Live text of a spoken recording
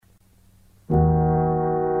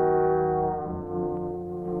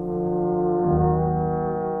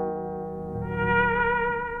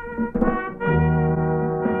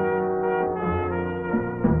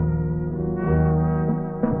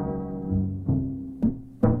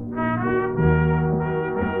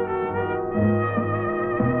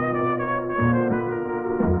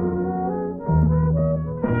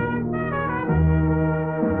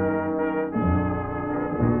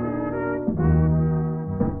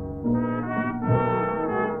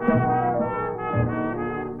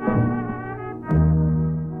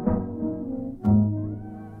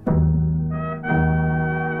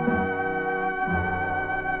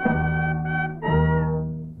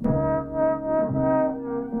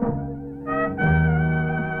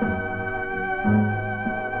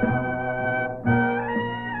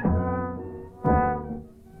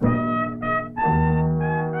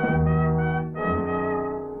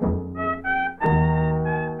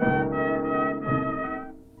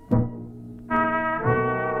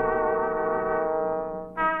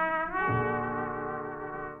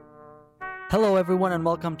everyone, and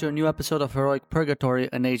welcome to a new episode of Heroic Purgatory,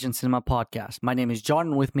 an Asian cinema podcast. My name is John,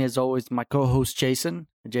 and with me, as always, my co-host Jason.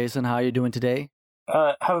 Jason, how are you doing today?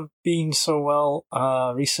 Haven't been so well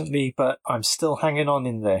recently, but I'm still hanging on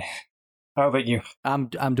in there. How about you? I'm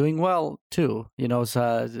doing well too. You know,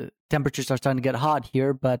 the temperatures are starting to get hot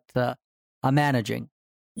here, but I'm managing.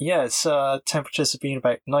 Yeah, it's temperatures have been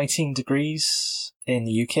about 19 degrees in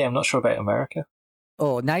the UK. I'm not sure about America.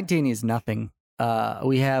 Oh, 19 is nothing.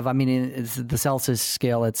 We have, in the Celsius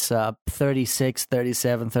scale, it's 36,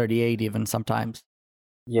 37, 38 even sometimes.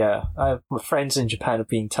 Yeah, my friends in Japan have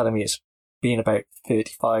been telling me it's been about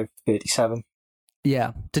 35, 37.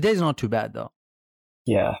 Yeah, today's not too bad though.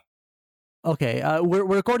 Yeah. Okay, we're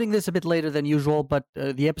recording this a bit later than usual, but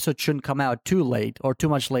the episode shouldn't come out too late or too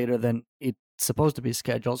much later than it's supposed to be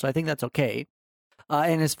scheduled, so I think that's okay.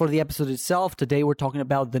 And as for the episode itself, today we're talking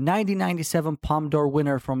about the 1997 Palme d'Or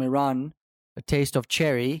winner from Iran, A Taste of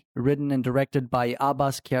Cherry, written and directed by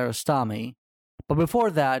Abbas Kiarostami. But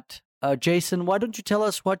before that, Jason, why don't you tell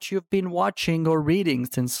us what you've been watching or reading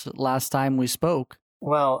since last time we spoke?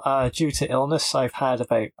 Well, due to illness, I've had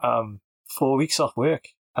about 4 weeks off work.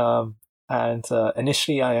 And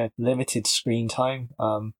initially I had limited screen time,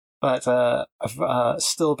 but I've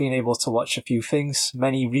still been able to watch a few things,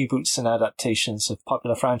 many reboots and adaptations of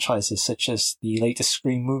popular franchises, such as the latest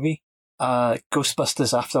Scream movie,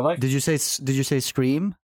 Ghostbusters Afterlife. Did you say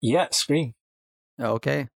Scream? Yeah, Scream.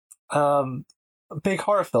 Okay. A big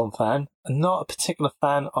horror film fan, not a particular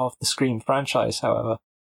fan of the Scream franchise, however.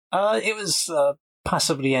 It was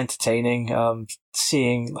passively entertaining,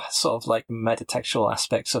 seeing sort of like metatextual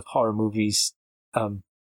aspects of horror movies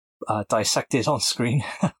dissected on screen.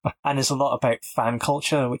 And there's a lot about fan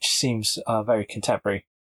culture, which seems very contemporary.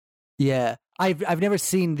 Yeah, I've never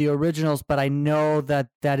seen the originals, but I know that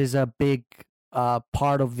is a big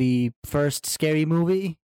part of the first Scary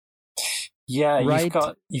Movie. Yeah, right?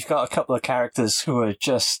 you've got a couple of characters who are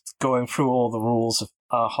just going through all the rules of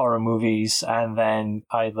horror movies and then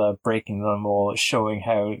either breaking them or showing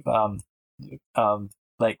how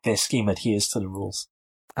like their scheme adheres to the rules.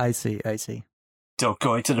 I see. Don't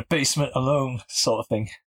go into the basement alone, sort of thing.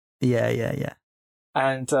 Yeah.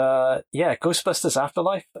 And Ghostbusters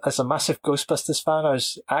Afterlife, as a massive Ghostbusters fan, I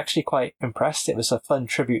was actually quite impressed. It was a fun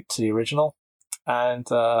tribute to the original. And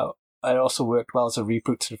it also worked well as a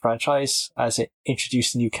reboot to the franchise, as it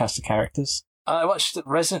introduced a new cast of characters. I watched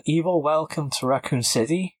Resident Evil Welcome to Raccoon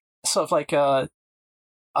City, sort of like a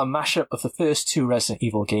mashup of the first two Resident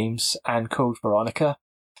Evil games and Code Veronica.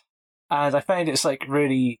 And I found it's like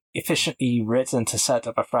really efficiently written to set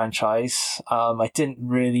up a franchise. I didn't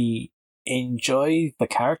really enjoy the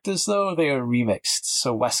characters though. They are remixed.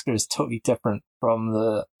 So Wesker is totally different from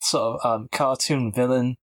the sort of cartoon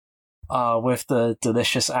villain with the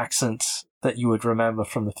delicious accent that you would remember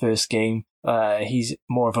from the first game. He's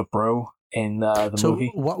more of a bro in the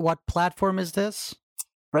movie. So what platform is this?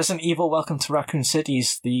 Resident Evil Welcome to Raccoon City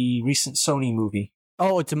is the recent Sony movie.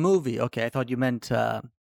 Oh, it's a movie. Okay, I thought you meant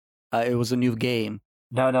it was a new game.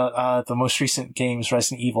 No, the most recent game is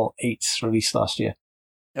Resident Evil 8, released last year.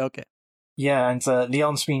 Okay. Yeah, and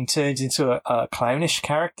Leon's been turned into a clownish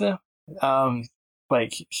character.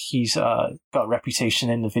 Like, he's got a reputation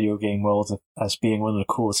in the video game world as being one of the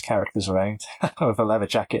coolest characters around, with a leather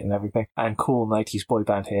jacket and everything, and cool 90s boy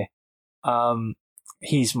band hair.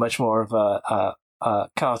 He's much more of a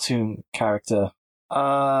cartoon character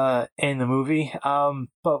in the movie.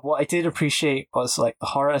 But what I did appreciate was like the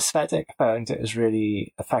horror aesthetic. I found it was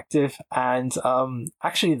really effective, and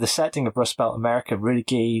actually the setting of Rust Belt America really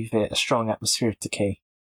gave it a strong atmosphere of decay.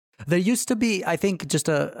 There used to be, I think, just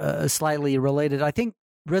a slightly related, I think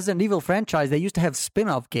Resident Evil franchise, they used to have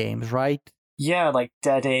spin-off games, right? Yeah, like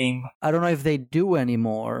Dead Aim. I don't know if they do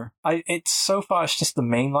anymore. It's just the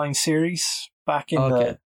mainline series. Back in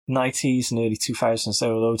the 90s and early 2000s,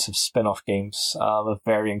 there were loads of spin-off games of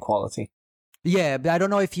varying quality. Yeah, but I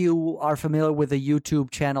don't know if you are familiar with a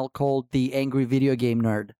YouTube channel called The Angry Video Game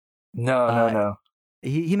Nerd. No.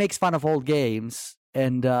 He makes fun of old games,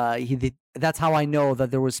 and that's how I know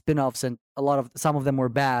that there were spin-offs, and some of them were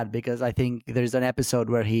bad, because I think there's an episode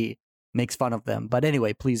where he makes fun of them. But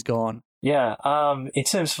anyway, please go on. Yeah, in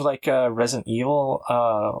terms of like Resident Evil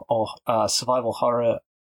or survival horror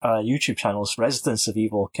YouTube channels, Residents of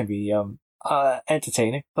Evil can be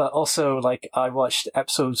entertaining. But also, like, I watched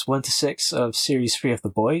episodes 1 to 6 of Series 3 of The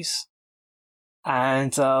Boys,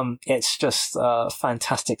 and it's just a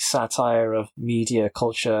fantastic satire of media,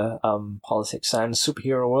 culture, politics, and the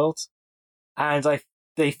superhero world. And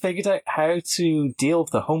they figured out how to deal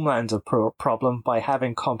with the Homelander problem by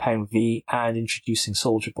having Compound V and introducing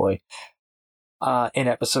Soldier Boy in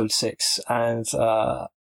episode 6. And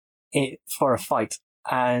for a fight,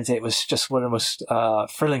 and it was just one of the most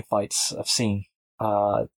thrilling fights I've seen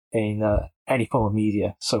in any form of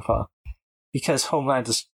media so far. Because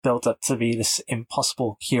Homelander's built up to be this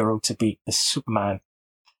impossible hero to beat, this Superman.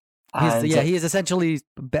 He is essentially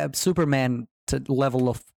Superman to level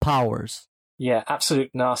of powers. Yeah,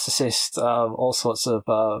 absolute narcissist, all sorts of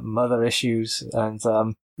mother issues, and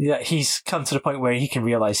he's come to the point where he's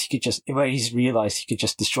realized he could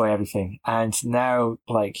just destroy everything, and now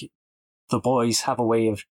like the boys have a way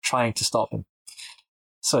of trying to stop him.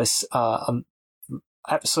 So it's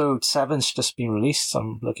episode 7's just been released, so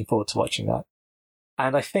I'm looking forward to watching that.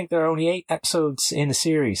 And I think there are only 8 episodes in the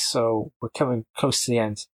series, so we're coming close to the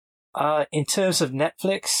end. In terms of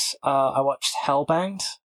Netflix, I watched Hellbound.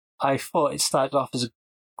 I thought it started off as a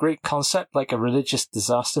great concept, like a religious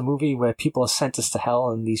disaster movie where people are sentenced to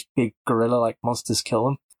hell and these big gorilla-like monsters kill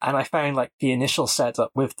them. And I found like the initial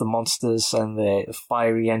setup with the monsters and the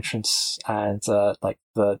fiery entrance and like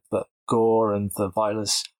the gore and the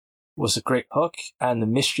violence was a great hook, and the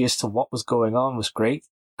mystery as to what was going on was great.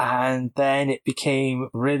 And then it became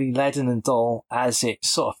really leaden and dull as it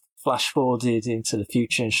sort of flash-forwarded into the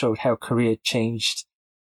future and showed how Korea changed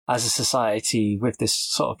as a society with this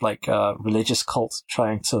sort of like religious cult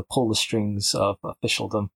trying to pull the strings of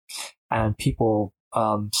officialdom and people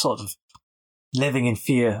sort of living in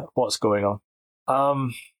fear of what's going on.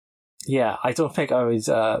 I don't think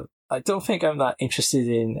I'm that interested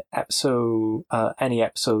in any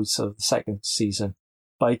episodes of the second season,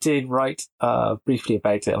 but I did write briefly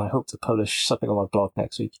about it, and I hope to publish something on my blog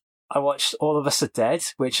next week. I watched All of Us Are Dead,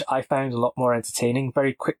 which I found a lot more entertaining,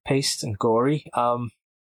 very quick-paced and gory.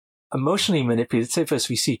 Emotionally manipulative as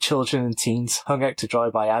we see children and teens hung out to dry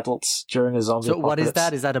by adults during a zombie apocalypse. So what is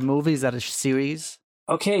that? Is that a movie? Is that a series?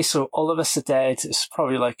 Okay, so All of Us Are Dead is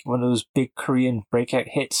probably like one of those big Korean breakout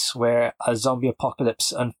hits where a zombie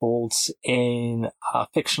apocalypse unfolds in a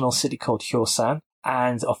fictional city called Hyosan,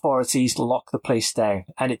 and authorities lock the place down,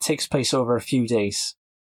 and it takes place over a few days.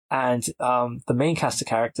 And the main cast of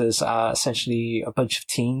characters are essentially a bunch of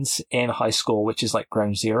teens in high school, which is like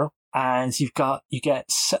ground zero. And you get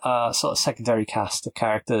sort of secondary cast of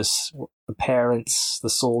characters, the parents, the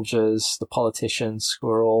soldiers, the politicians, who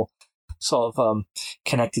are all sort of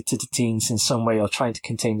connected to the teens in some way or trying to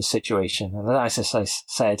contain the situation. And as I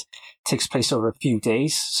said, it takes place over a few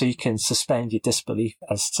days, so you can suspend your disbelief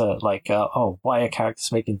as to like, why are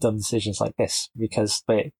characters making dumb decisions like this? Because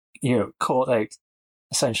they, caught out,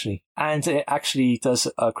 essentially. And it actually does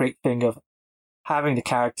a great thing of having the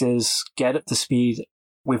characters get up to speed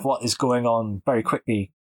with what is going on very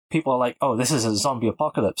quickly. People are like, oh, this is a zombie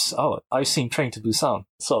apocalypse. Oh, I've seen Train to Busan,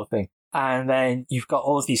 sort of thing. And then you've got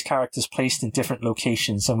all of these characters placed in different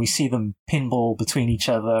locations, and we see them pinball between each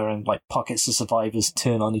other, and like pockets of survivors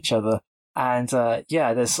turn on each other. And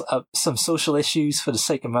there's some social issues for the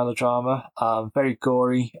sake of melodrama. Very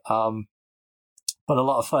gory, but a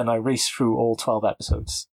lot of fun. I raced through all 12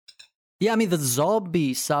 episodes. Yeah, I mean, the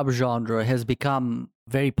zombie subgenre has become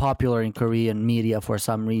very popular in Korean media for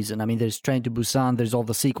some reason. I mean, there's Train to Busan, there's all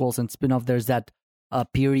the sequels and spin-off, there's that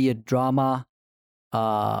period drama,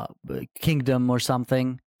 Kingdom or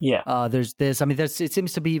something. Yeah. There's this. I mean, it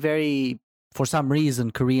seems to be very, for some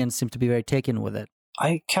reason, Koreans seem to be very taken with it.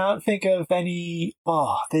 I can't think of any.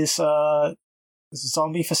 Oh, there's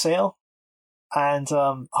Zombie for Sale, and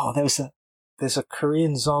there's a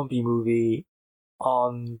Korean zombie movie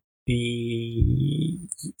on the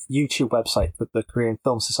YouTube website that the Korean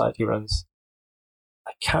Film Society runs.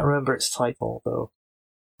 I can't remember its title though.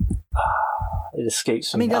 It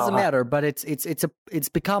escapes me. I mean, it doesn't matter, but it's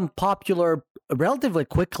become popular relatively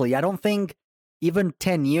quickly. I don't think even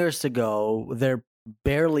 10 years ago there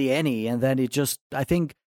barely any, and then it just, I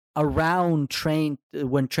think around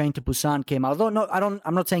when Train to Busan came out. Although no,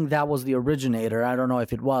 I'm not saying that was the originator. I don't know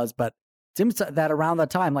if it was, but it seems that around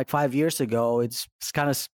that time, like 5 years ago, it's kind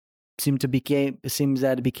of seems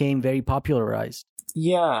that it became very popularized.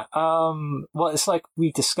 Yeah. Well, it's like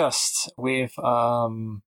we discussed with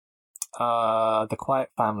The Quiet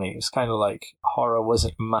Family. It's kind of like horror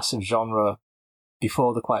wasn't a massive genre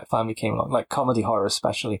before The Quiet Family came along, like comedy horror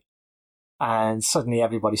especially. And suddenly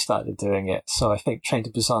everybody started doing it. So I think Train to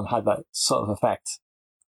Busan had that sort of effect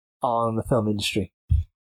on the film industry.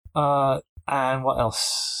 And what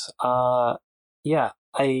else? I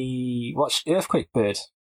watched Earthquake Bird.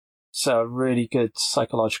 So really good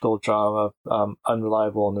psychological drama,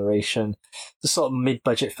 unreliable narration. The sort of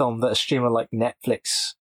mid-budget film that a streamer like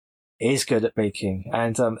Netflix is good at making.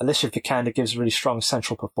 And Alicia Vikander gives a really strong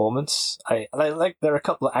central performance. I like there are a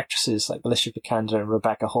couple of actresses like Alicia Vikander and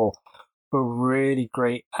Rebecca Hall who are really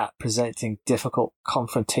great at presenting difficult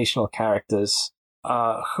confrontational characters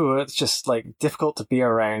who are just like difficult to be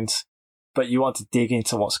around, but you want to dig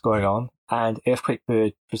into what's going on. And Earthquake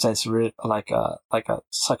Bird presents like a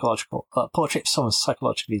psychological portrait of someone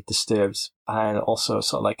psychologically disturbed, and also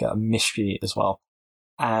sort of like a mystery as well.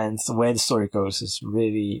 And the way the story goes is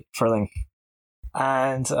really thrilling.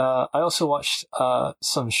 And I also watched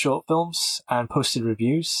some short films and posted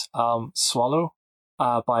reviews. Swallow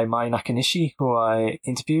by Mai Nakanishi, who I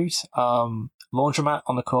interviewed. Laundromat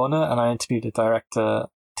on the Corner, and I interviewed the director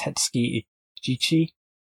Tetsuki Ichichi.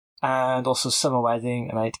 And also Summer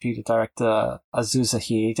Wedding, and I interviewed the director Azusa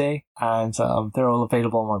Hiede. And they're all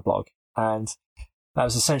available on my blog. And that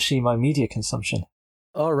was essentially my media consumption.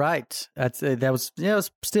 All right, that was it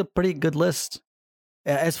was still a pretty good list.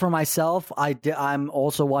 As for myself, I'm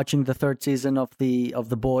also watching the third season of the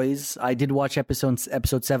Boys. I did watch episode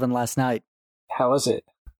 7 last night. How was it?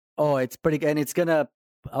 Oh, it's pretty good, and it's gonna.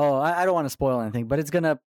 Oh, I don't want to spoil anything, but it's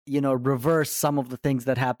gonna reverse some of the things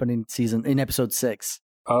that happened in episode 6.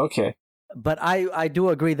 Oh, okay. But I do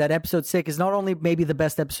agree that episode 6 is not only maybe the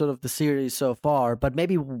best episode of the series so far, but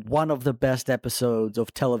maybe one of the best episodes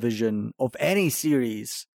of television of any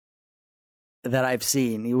series that I've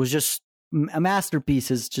seen. It was just a masterpiece,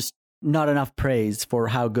 is just not enough praise for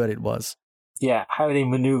how good it was. Yeah, how they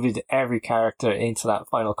maneuvered every character into that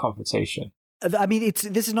final confrontation. I mean,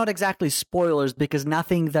 this is not exactly spoilers, because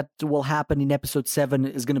nothing that will happen in episode 7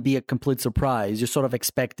 is going to be a complete surprise. You sort of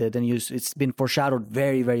expect it, and it's been foreshadowed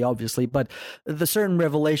very, very obviously. But the certain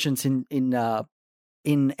revelations in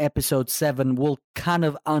episode 7 will kind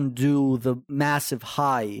of undo the massive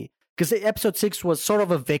high, because episode 6 was sort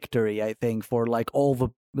of a victory, I think, for like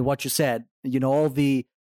all what you said, all the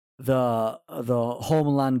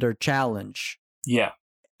Homelander challenge. Yeah,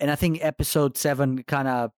 and I think episode 7 kind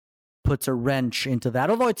of puts a wrench into that,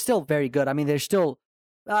 although it's still very good. I mean, there's still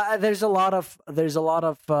there's a lot of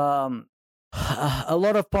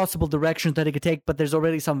possible directions that it could take, but there's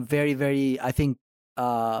already some very, very, I think,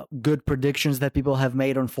 good predictions that people have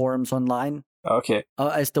made on forums online. Okay.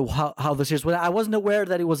 As to how this is. I wasn't aware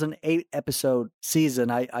that it was an 8-episode season.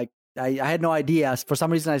 I had no idea. For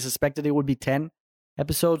some reason, I suspected it would be 10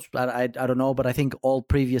 episodes. I don't know, but I think all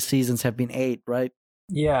previous seasons have been 8, right?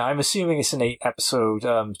 Yeah, I'm assuming it's an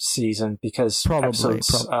 8-episode season, because probably.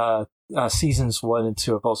 Seasons 1 and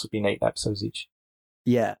 2 have also been 8 episodes each.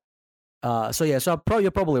 Yeah. So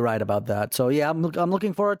you're probably right about that. So yeah, I'm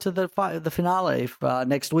looking forward to the finale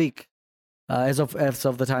next week, as of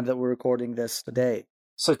the time that we're recording this today.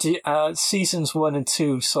 So seasons 1 and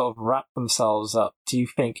 2 sort of wrap themselves up. Do you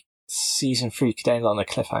think season 3 could end on a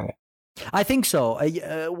cliffhanger? I think so.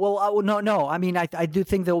 No. I mean, I do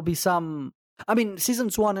think there will be some. I mean,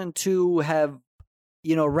 seasons 1 and 2 have,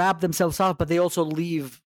 wrapped themselves up, but they also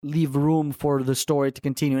leave room for the story to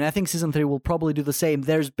continue. And I think season 3 will probably do the same.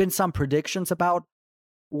 There's been some predictions about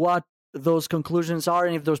what those conclusions are,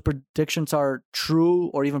 and if those predictions are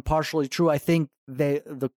true or even partially true, I think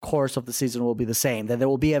the course of the season will be the same. That there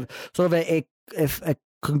will be a sort of a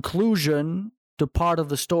conclusion to part of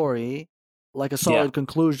the story, like a solid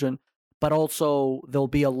conclusion. But also there'll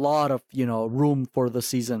be a lot of, room for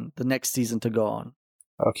the next season to go on.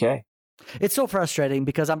 Okay. It's so frustrating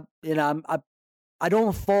because I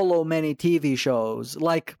don't follow many TV shows.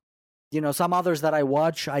 Like, some others that I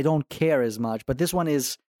watch, I don't care as much. But this one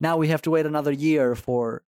is, now we have to wait another year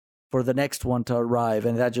for the next one to arrive.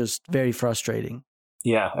 And that's just very frustrating.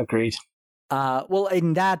 Yeah, agreed. Well,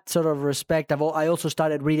 in that sort of respect, I also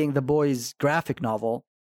started reading The Boys graphic novel.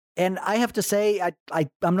 And I have to say,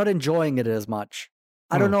 I'm not enjoying it as much.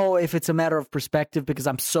 I don't know if it's a matter of perspective, because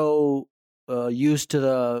I'm so used to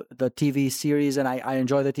the TV series, and I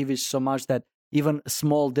enjoy the TV so much that even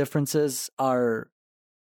small differences are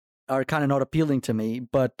kind of not appealing to me.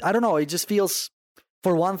 But I don't know. It just feels,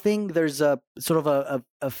 for one thing, there's a sort of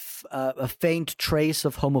a faint trace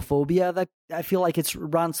of homophobia that I feel like it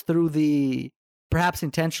runs through the, perhaps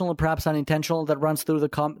intentional, perhaps unintentional, that runs through the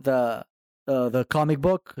comic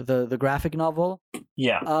book, the graphic novel.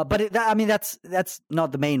 Yeah. But that's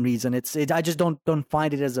not the main reason. I just don't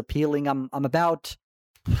find it as appealing. I'm about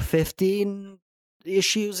 15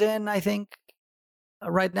 issues in, I think,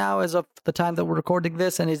 right now, as of the time that we're recording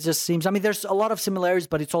this, and it just seems, there's a lot of similarities,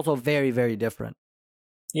 but it's also very, very different.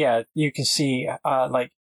 Yeah, you can see,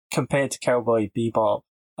 like, compared to Cowboy Bebop,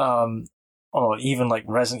 or even like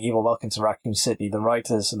Resident Evil Welcome to Raccoon City, the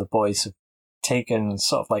writers of The Boys have taken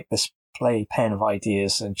sort of like this playpen of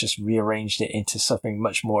ideas and just rearranged it into something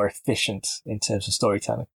much more efficient in terms of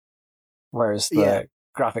storytelling. Whereas the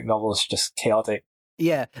graphic novel is just chaotic.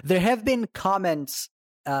 Yeah, there have been comments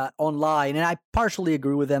online, and I partially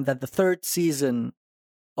agree with them, that the third season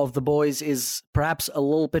of The Boys is perhaps a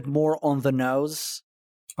little bit more on the nose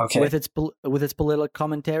with its political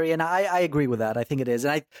commentary, and I agree with that. I think it is,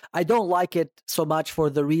 and I don't like it so much for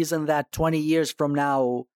the reason that 20 years from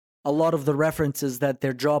now, a lot of the references that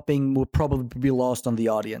they're dropping will probably be lost on the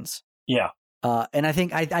audience. Yeah. And I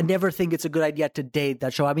think I never think it's a good idea to date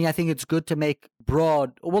that show. I mean, I think it's good to make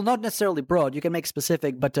broad, well, not necessarily broad. You can make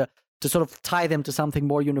specific, but to sort of tie them to something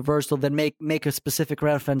more universal than make a specific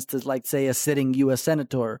reference to, like, say, a sitting U.S.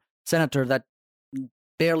 senator that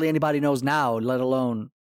barely anybody knows now, let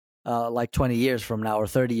alone like 20 years from now or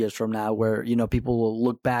 30 years from now, where, you know, people will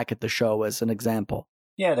look back at the show as an example.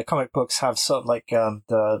 Yeah, the comic books have sort of like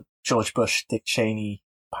the George Bush, Dick Cheney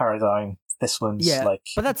paradigm. This one's like...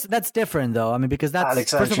 But that's different, though. I mean, because that's...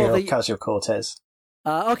 Alexandria Ocasio-Cortez.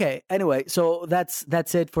 Okay, anyway, so that's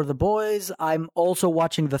it for The Boys. I'm also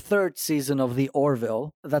watching the 3rd season of The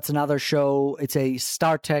Orville. That's another show. It's a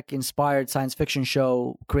Star Trek-inspired science fiction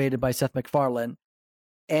show created by Seth MacFarlane.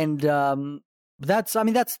 And that's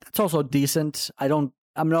also decent. I don't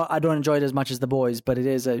enjoy it as much as The Boys, but it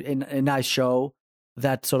is a nice show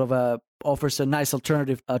that sort of offers a nice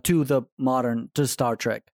alternative to Star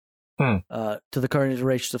Trek. To the current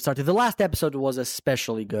iterations of Star Trek. The last episode was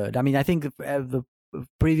especially good. I mean, I think the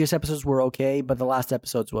previous episodes were okay, but the last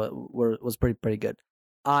episodes was pretty good.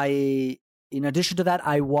 In addition to that,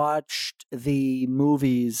 I watched the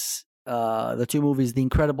movies, the 2 movies, The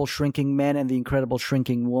Incredible Shrinking Man and The Incredible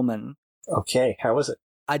Shrinking Woman. Okay, how was it?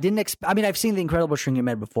 I've seen The Incredible Shrinking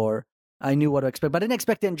Man before. I knew what to expect, but I didn't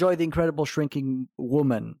expect to enjoy The Incredible Shrinking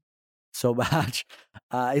Woman so much.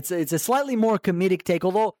 It's a slightly more comedic take,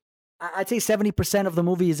 although I'd say 70% of the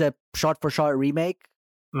movie is a shot-for-shot remake.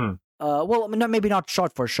 Well, maybe not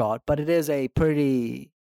shot-for-shot, but it is a pretty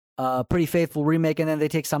faithful remake, and then they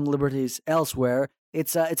take some liberties elsewhere.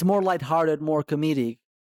 It's more lighthearted, more comedic,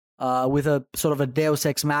 with a sort of a Deus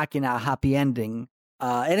Ex Machina happy ending.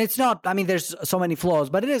 And it's not, I mean, there's so many flaws,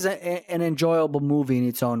 but it is an enjoyable movie in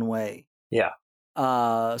its own way. Yeah.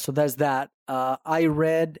 So there's that. I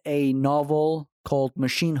read a novel called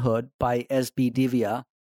Machine Hood by S.B. Divya.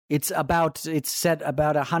 It's set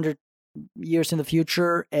about 100 years in the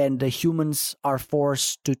future, and the humans are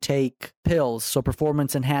forced to take pills, so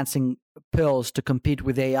performance-enhancing pills, to compete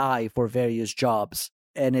with AI for various jobs.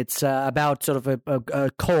 And it's about sort of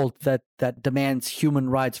a cult that demands human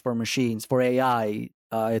rights for machines, for AI,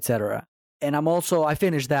 etc. And I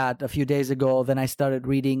finished that a few days ago. Then I started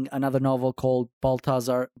reading another novel called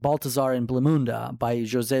Baltazar and Blamunda by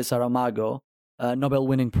José Saramago,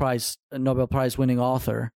 Nobel Prize winning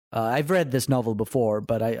author. I've read this novel before,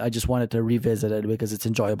 but I just wanted to revisit it because it's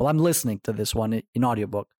enjoyable. I'm listening to this one in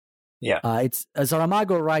audiobook. Yeah. It's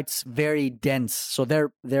Saramago writes very dense, so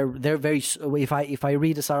they're very. If I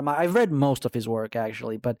read a Saramago, I've read most of his work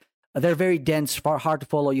actually, but they're very dense, hard to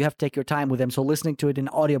follow. You have to take your time with them. So listening to it in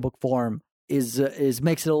audiobook form is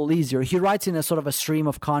makes it a little easier. He writes in a sort of a stream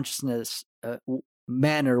of consciousness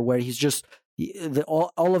manner where he's just.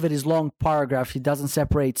 All of it is long paragraphs. He doesn't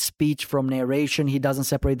separate speech from narration. He doesn't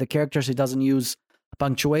separate the characters. He doesn't use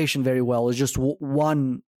punctuation very well. It's just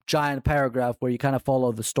one giant paragraph where you kind of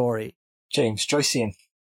follow the story. James Joycean.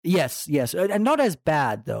 Yes, and not as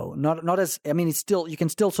bad though. Not as. I mean, it's still, you can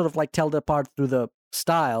still sort of like tell it apart through the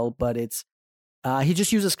style, but it's. He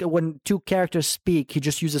just uses, when 2 characters speak, he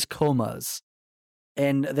just uses commas.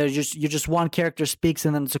 And there's just one character speaks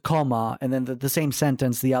and then it's a comma, and then the same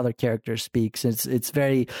sentence the other character speaks. It's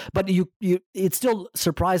very, but it's still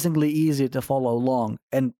surprisingly easy to follow along,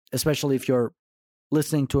 and especially if you're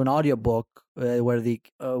listening to an audiobook where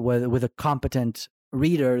with a competent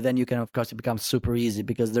reader, then you can, of course, it becomes super easy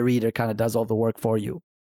because the reader kind of does all the work for you.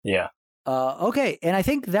 Yeah. Okay, and I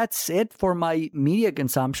think that's it for my media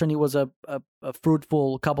consumption. It was a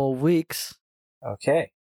fruitful couple of weeks.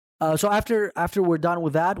 Okay. So after we're done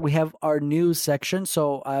with that, we have our news section.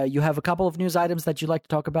 So you have a couple of news items that you'd like to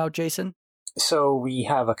talk about, Jason? So we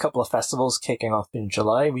have a couple of festivals kicking off in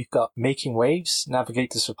July. We've got Making Waves,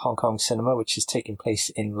 Navigators of Hong Kong Cinema, which is taking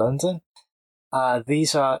place in London.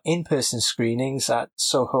 These are in-person screenings at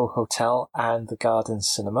Soho Hotel and the Garden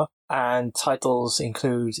Cinema. And titles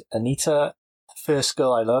include Anita, First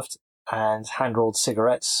Girl I Loved, and Hand-Rolled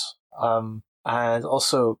Cigarettes. And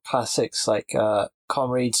also classics like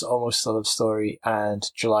Comrades, Almost a Love Story, and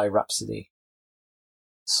July Rhapsody.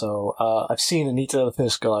 So I've seen Anita, The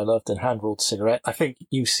First Girl I Loved, and Hand-Rolled Cigarette. I think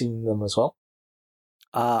you've seen them as well.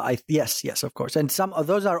 Yes, of course. And some of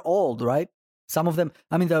those are old, right? Some of them,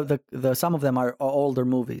 I mean, the some of them are older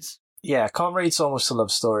movies. Yeah, Comrades, Almost a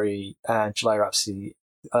Love Story, and July Rhapsody,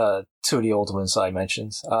 2 of the older ones I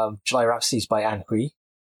mentioned. July Rhapsody is by Anne Hui,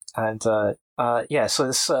 and So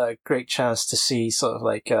it's a great chance to see sort of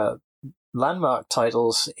like landmark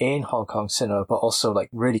titles in Hong Kong cinema, but also like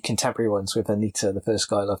really contemporary ones with Anita, The First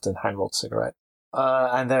Guy I Loved, and Hand Rolled Cigarette.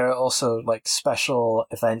 And there are also like special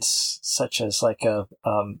events such as like a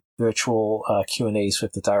virtual Q&As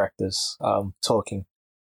with the directors talking.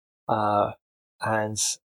 And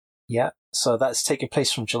yeah, so that's taking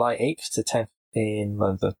place from July 8th to 10th in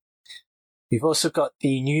London. We've also got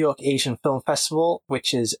the New York Asian Film Festival,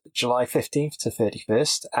 which is July 15th to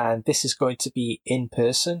 31st, and this is going to be in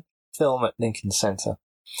person film at Lincoln Center.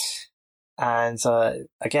 And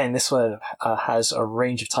again, this one has a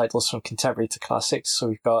range of titles from contemporary to classics. So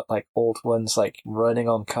we've got like old ones like Running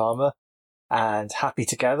on Karma and Happy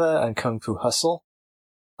Together and Kung Fu Hustle,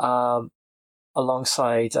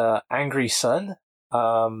 alongside Angry Sun,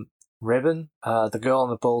 Ribbon, The Girl on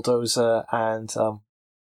the Bulldozer, and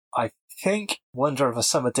I think Wonder of a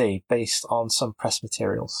Summer Day, based on some press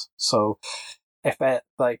materials. So if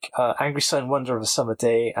Angry Sun, Wonder of a Summer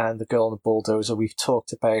Day, and The Girl on the Bulldozer, we've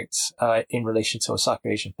talked about in relation to Osaka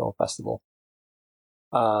Asian Film Festival.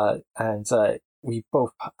 And we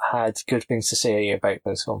both had good things to say about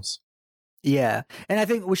those films. Yeah, and I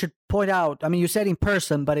think we should point out, I mean, you said in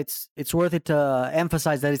person, but it's worth it to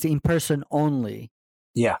emphasize that it's in person only.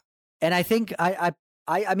 Yeah. And I think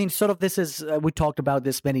I mean, sort of this is, we talked about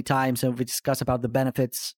this many times and we discussed about the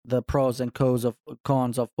benefits, the pros and cons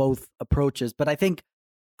of both approaches. But I think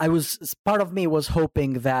part of me was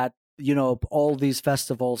hoping that, you know, all these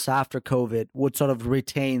festivals after COVID would sort of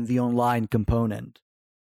retain the online component.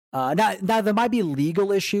 Now there might be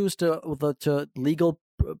legal issues to legal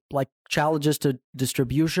like challenges to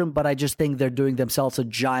distribution, but I just think they're doing themselves a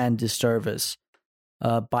giant disservice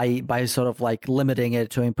by sort of like limiting it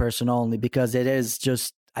to in person only, because it is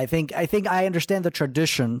just, I think I understand the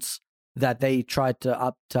traditions that they tried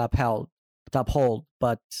to uphold,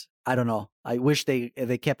 but I don't know. I wish they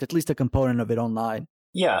kept at least a component of it online.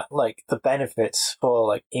 Yeah, like the benefits for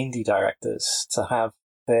like indie directors to have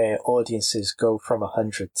their audiences go from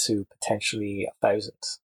 100 to potentially 1,000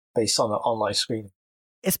 based on an online screening.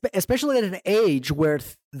 Especially at an age where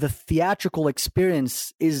the theatrical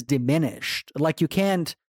experience is diminished. Like you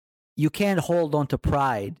can't hold on to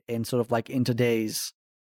pride in sort of like in today's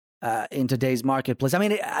marketplace. I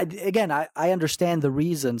mean, I understand the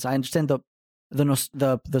reasons. I understand the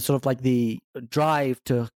sort of like the drive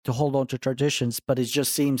to hold on to traditions, but it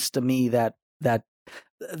just seems to me that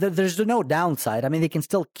there's no downside. I mean, they can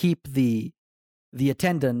still keep the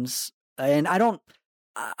attendance, and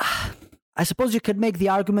I suppose you could make the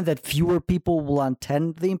argument that fewer people will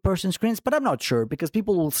attend the in-person screens, but I'm not sure, because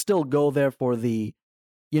people will still go there for the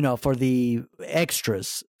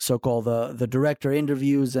extras, so-called the director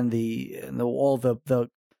interviews and all the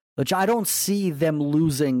I don't see them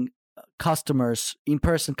losing customers,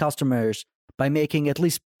 in-person customers, by making at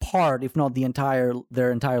least part, if not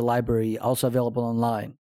their entire library also available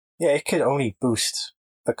online. Yeah, it could only boost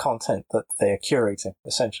the content that they're curating,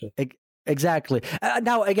 essentially. Exactly.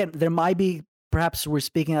 Now, again, there might be, perhaps we're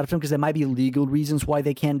speaking out of turn, because there might be legal reasons why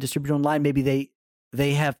they can't distribute online. Maybe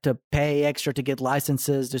they have to pay extra to get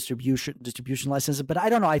licenses, distribution licenses. But I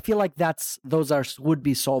don't know. I feel like those would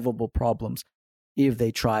be solvable problems if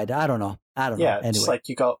they tried. I don't know. Yeah, Anyway. It's like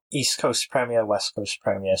you got East Coast premiere, West Coast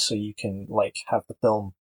premiere, so you can like have the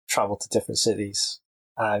film travel to different cities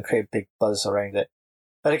and create a big buzz around it.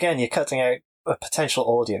 But again, you're cutting out a potential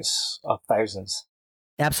audience of thousands.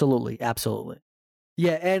 Absolutely.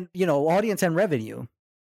 Yeah, and, you know, audience and revenue.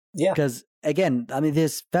 Yeah. Because, again, I mean,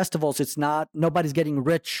 these festivals, nobody's getting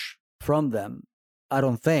rich from them, I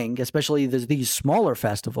don't think, especially these smaller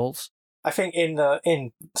festivals. I think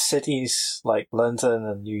in cities like London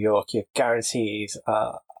and New York, you're guaranteed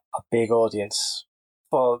a big audience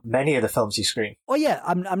for many of the films you screen. Oh, yeah,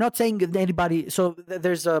 I'm not saying that anybody... So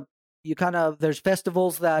there's there's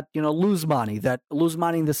festivals that, you know, lose money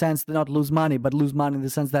in the sense that not lose money, but lose money in the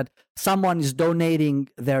sense that someone is donating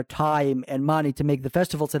their time and money to make the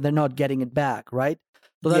festivals and they're not getting it back, right?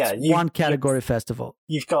 So that's one category festival.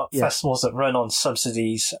 You've got festivals that run on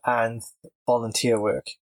subsidies and volunteer work.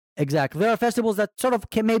 Exactly. There are festivals that sort of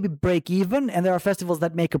can maybe break even, and there are festivals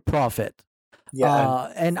that make a profit.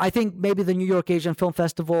 Yeah. And I think maybe the New York Asian Film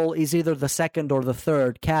Festival is either the second or the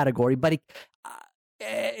third category, but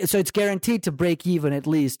so it's guaranteed to break even at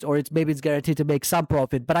least, or it's guaranteed to make some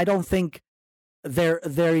profit. But I don't think they're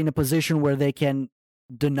in a position where they can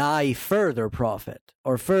deny further profit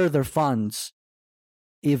or further funds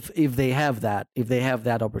if they have that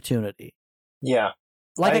opportunity. Yeah,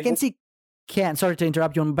 like I can see Cannes. Sorry to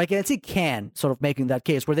interrupt you, but I can see Cannes sort of making that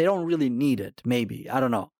case where they don't really need it. Maybe, I don't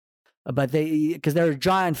know, but because they're a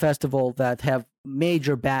giant festival that have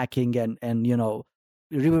major backing and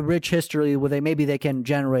rich history where maybe they can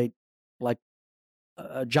generate like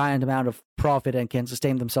a giant amount of profit and can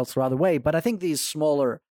sustain themselves through other way. But I think these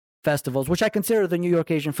smaller festivals, which I consider the New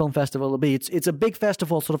York Asian Film Festival to be, it's a big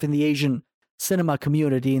festival sort of in the Asian cinema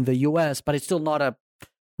community in the US, but it's still not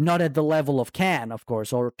at the level of Cannes, of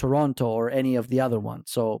course, or Toronto or any of the other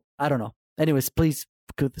ones. So I don't know. Anyways, please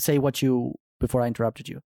say before I interrupted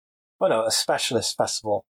you. Well, no, a specialist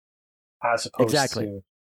festival as opposed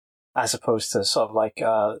to sort of like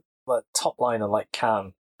top liner like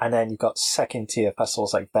Cannes. And then you've got second tier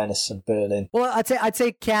festivals like Venice and Berlin. Well, I'd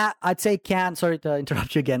say Cannes. Sorry to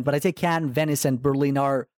interrupt you again, but I'd say Cannes, Venice, and Berlin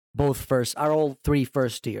are all three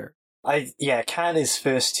first tier. Cannes is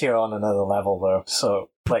first tier on another level though. So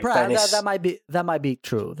like Venice, that might be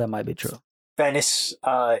true. That might be true. Venice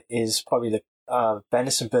is probably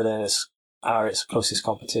Venice and Berlin are its closest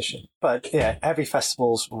competition. But yeah, every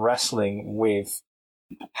festival's wrestling with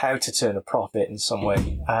how to turn a profit in some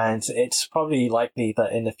way. And it's probably likely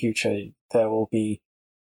that in the future there will be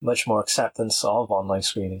much more acceptance of online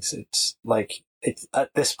screenings. It's like,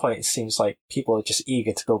 at this point, it seems like people are just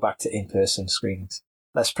eager to go back to in-person screenings.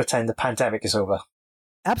 Let's pretend the pandemic is over.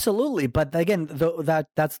 Absolutely. But again, that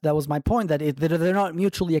was my point, that they're not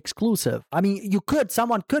mutually exclusive. I mean,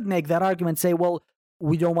 someone could make that argument, say, well,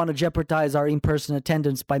 we don't want to jeopardize our in-person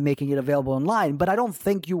attendance by making it available online, but I don't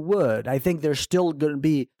think you would. I think there's still going to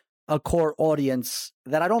be a core audience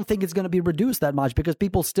that I don't think it's going to be reduced that much, because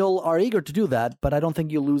people still are eager to do that, but I don't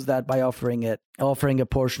think you lose that by offering a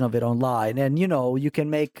portion of it online. And, you can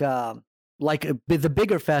make, like the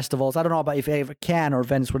bigger festivals, I don't know about if ever Cannes or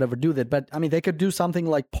Venice would ever do that, but I mean, they could do something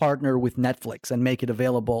like partner with Netflix and make it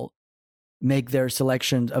available, make their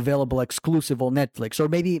selections available exclusive on Netflix, or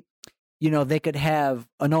maybe they could have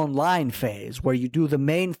an online phase where you do the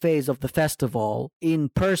main phase of the festival in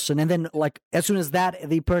person. And then like as soon as the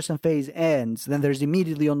in-person phase ends, then there's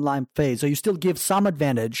immediately online phase. So you still give some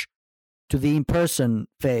advantage to the in-person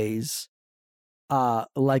phase, so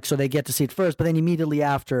they get to see it first, but then immediately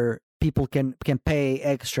after people can pay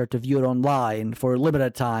extra to view it online for a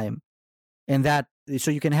limited time. And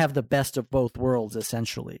so you can have the best of both worlds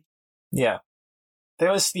essentially. Yeah.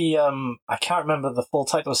 There was I can't remember the full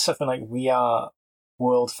title, it was something like We Are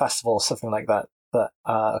World Festival, something like that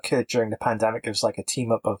occurred during the pandemic. It was like a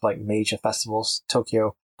team up of like major festivals,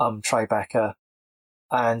 Tokyo, Tribeca,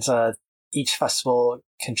 and each festival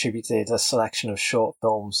contributed a selection of short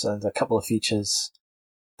films and a couple of features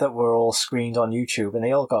that were all screened on YouTube, and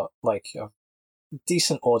they all got like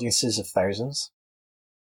decent audiences of thousands.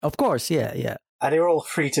 Of course, yeah. And they were all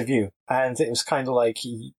free to view, and it was kind of like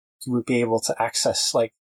you would be able to access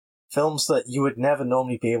like films that you would never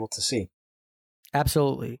normally be able to see.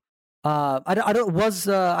 Absolutely.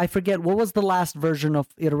 I forget, what was the last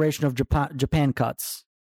iteration of Japan Cuts?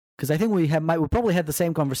 Because I think we probably had the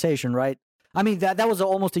same conversation, right? I mean, that was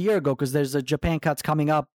almost a year ago, because there's a Japan Cuts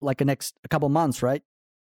coming up like a couple months, right?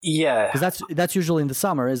 Yeah. Because that's usually in the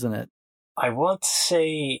summer, isn't it? I want to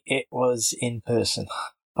say it was in person,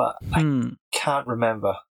 but I can't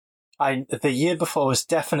remember. The year before was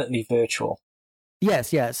definitely virtual. Yes,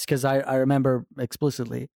 because I remember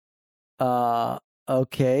explicitly.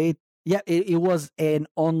 Okay. Yeah, it was an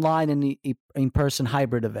online and in-person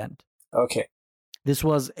hybrid event. Okay. This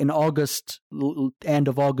was in end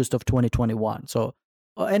of August of 2021. So,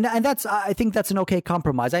 and I think that's an okay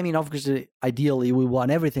compromise. I mean, obviously, ideally, we want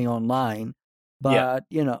everything online, but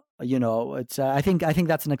it's. I think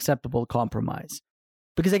that's an acceptable compromise.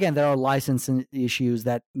 Because again, there are licensing issues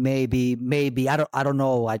that maybe I don't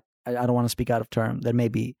know. I don't want to speak out of turn. There may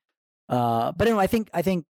be, but anyway, I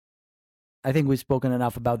think we've spoken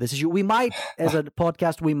enough about this issue. We might, as a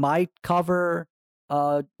podcast, cover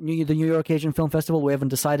the New York Asian Film Festival. We haven't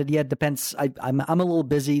decided yet. Depends. I'm a little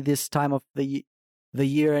busy this time of the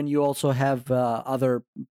year, and you also have other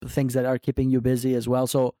things that are keeping you busy as well.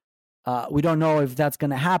 So we don't know if that's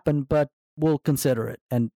going to happen, but we'll consider it,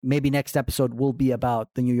 and maybe next episode will be about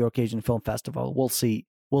the New York Asian Film Festival. We'll see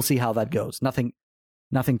how that goes. Nothing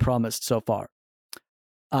promised so far.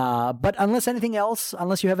 But unless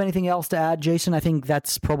you have anything else to add, Jason, I think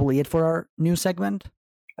that's probably it for our new segment.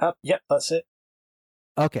 Yep, that's it.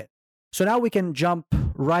 Okay, so now we can jump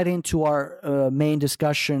right into our main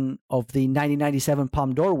discussion of the 1997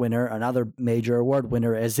 Palme d'Or winner, another major award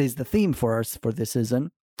winner, as is the theme for us for this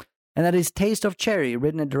season. And that is Taste of Cherry,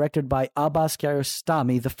 written and directed by Abbas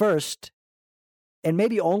Kiarostami, the first and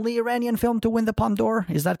maybe only Iranian film to win the Palme d'Or.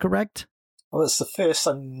 Is that correct? Well, it's the first.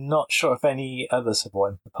 I'm not sure if any others have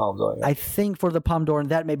won the Palme d'Or yet. I think for the Palme d'Or, and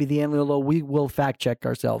that may be the only, although we will fact check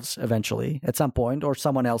ourselves eventually at some point, or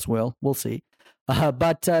someone else will. We'll see.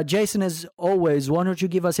 But Jason, as always, why don't you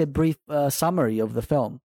give us a brief summary of the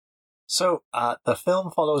film? So, the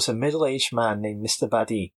film follows a middle-aged man named Mr.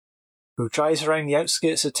 Badi, who drives around the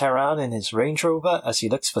outskirts of Tehran in his Range Rover as he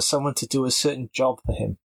looks for someone to do a certain job for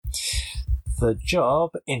him. The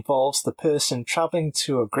job involves the person travelling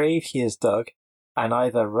to a grave he has dug and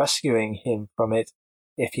either rescuing him from it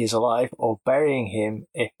if he is alive or burying him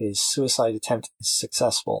if his suicide attempt is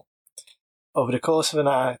successful. Over the course of an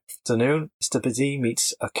afternoon, Mr. Badi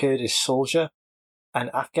meets a Kurdish soldier,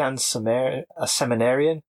 an Afghan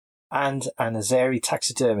seminarian, and an Azeri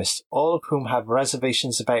taxidermist, all of whom have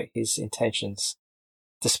reservations about his intentions,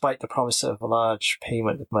 despite the promise of a large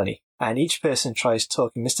payment of money. And each person tries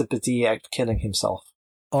talking Mr. Badi out killing himself.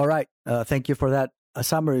 All right. Thank you for that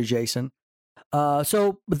summary, Jason.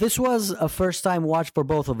 So this was a first-time watch for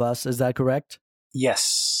both of us. Is that correct?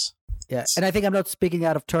 Yes. Yeah, and I think I'm not speaking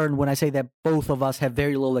out of turn when I say that both of us have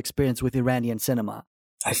very little experience with Iranian cinema.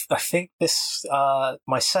 I think this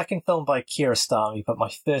my second film by Kiarostami, but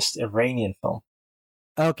my first Iranian film.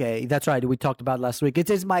 Okay, that's right. We talked about last week. It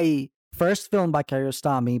is my first film by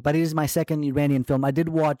Kiarostami, but it is my second Iranian film. I did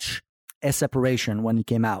watch A Separation when it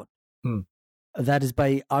came out. That is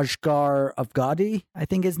by Ashgar Afghadi, I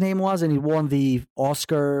think his name was, and he won the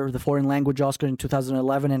Oscar, the foreign language Oscar in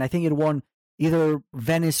 2011, and I think it won either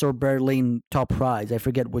Venice or Berlin top prize. I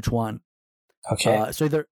forget which one. Okay. So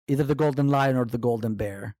either the Golden Lion or the Golden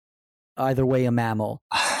Bear. Either way, a mammal.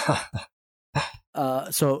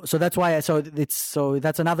 So that's why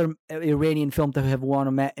that's another Iranian film to have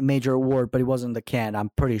won a major award, but it wasn't the Cannes.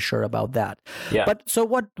 I'm pretty sure about that. Yeah. But so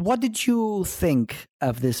what did you think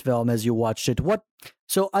of this film as you watched it?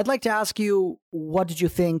 So I'd like to ask you, what did you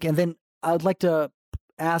think, and then I'd like to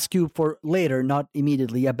ask you for later, not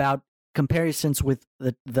immediately, about comparisons with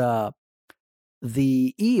the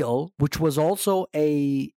Eel, which was also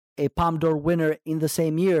a Palme d'Or winner in the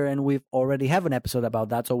same year, and we've already have an episode about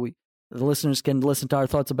that, so the listeners can listen to our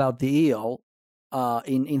thoughts about the Eel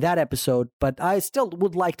in that episode. But I still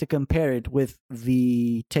would like to compare it with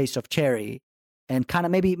The Taste of Cherry, and kind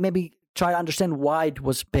of maybe try to understand why it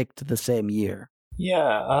was picked the same year.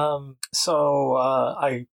 Yeah. So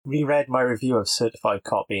I reread my review of Certified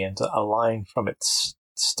Copy, and a line from it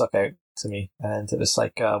stuck out to me, and it was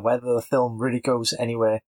like, whether the film really goes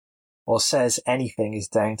anywhere or says anything is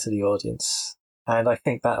down to the audience. And I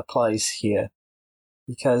think that applies here,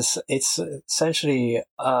 because it's essentially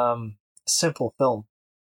a simple film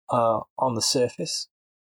on the surface.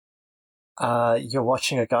 You're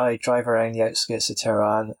watching a guy drive around the outskirts of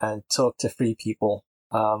Tehran and talk to three people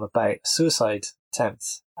about suicide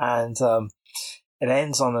attempts, and it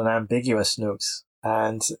ends on an ambiguous note,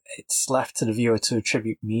 and it's left to the viewer to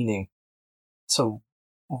attribute meaning to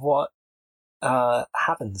what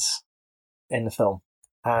happens in the film.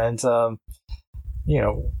 And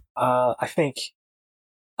I think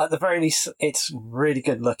at the very least it's really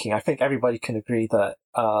good looking. I think everybody can agree that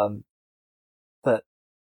that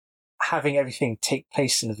having everything take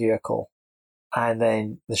place in the vehicle and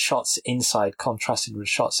then the shots inside contrasted with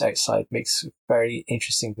shots outside makes very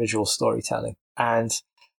interesting visual storytelling. And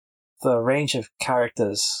the range of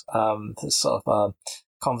characters, the sort of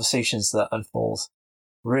conversations that unfold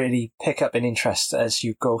really pick up an interest as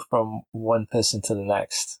you go from one person to the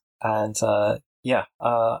next. And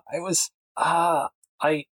it was I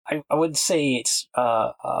wouldn't say it's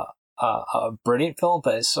a brilliant film,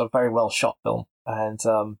 but it's a very well shot film. And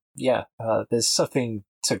there's something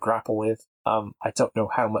to grapple with. I don't know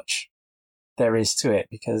how much there is to it,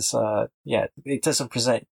 because it doesn't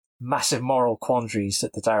present massive moral quandaries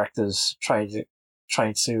that the director's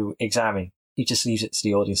trying to examine. He just leaves it to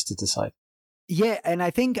the audience to decide. Yeah, and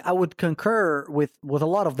I think I would concur with a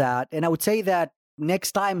lot of that. And I would say that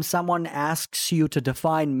next time someone asks you to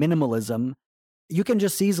define minimalism, you can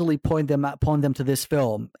just easily point them to this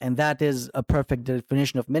film. And that is a perfect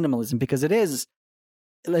definition of minimalism, because it is,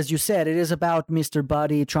 as you said, it is about Mr.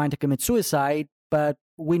 Badi trying to commit suicide, but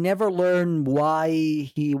we never learn why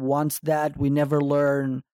he wants that. We never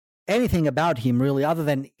learn anything about him, really, other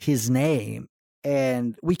than his name.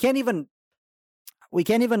 And we can't even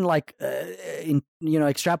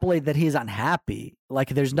extrapolate that he's unhappy. Like,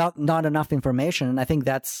 there's not enough information. And I think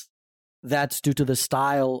that's due to the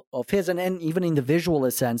style of his, and even in the visual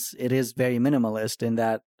sense, it is very minimalist in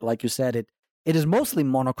that, like you said, it is mostly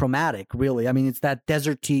monochromatic, really. I mean, it's that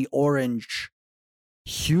deserty orange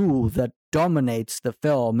hue that dominates the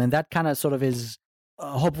film, and that kind of sort of is,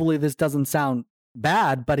 hopefully this doesn't sound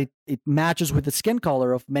bad, but it matches with the skin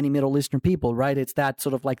color of many Middle Eastern people, right? It's that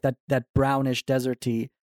sort of like that brownish deserty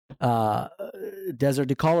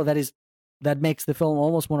color that makes the film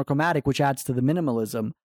almost monochromatic, which adds to the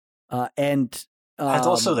minimalism. And And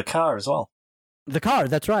also the car as well. The car,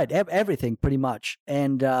 that's right. Everything, pretty much.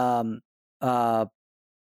 And the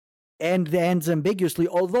ends ambiguously.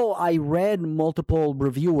 Although I read multiple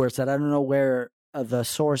reviewers that I don't know where the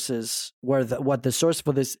sources, what the source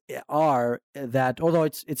for this are. That although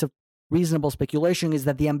it's a reasonable speculation, is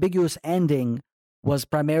that the ambiguous ending was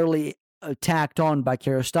primarily tacked on by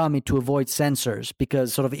Kiarostami to avoid censors,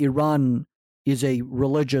 because sort of Iran is a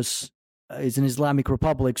religious, is an Islamic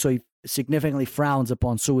republic, so he significantly frowns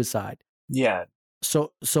upon suicide. Yeah.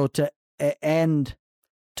 So to end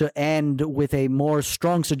with a more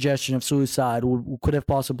strong suggestion of suicide, could have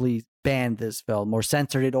possibly banned this film or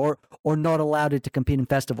censored it or not allowed it to compete in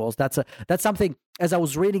festivals. That's something, as I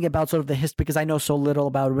was reading about sort of the history, because I know so little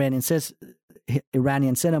about Iranian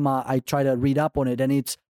cinema, I try to read up on it, and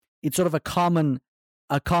it's sort of a common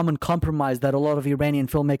compromise that a lot of Iranian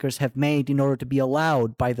filmmakers have made in order to be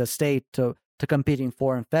allowed by the state to compete in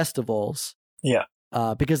foreign festivals. Yeah.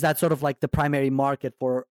 Because that's sort of like the primary market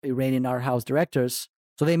for Iranian art house directors.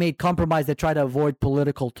 So they made compromise. They try to avoid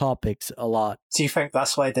political topics a lot. Do you think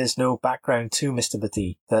that's why there's no background to Mr.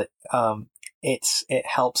 Badi? That it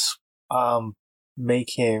helps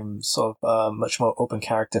make him sort of a much more open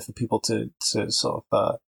character for people to sort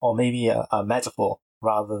of, or maybe a metaphor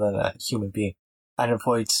rather than a human being, and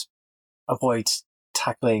avoids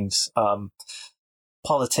tackling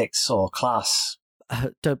politics or class.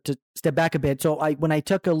 To step back a bit, so when I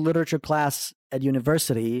took a literature class at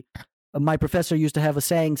university, my professor used to have a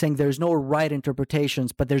saying there's no right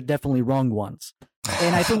interpretations, but there's definitely wrong ones.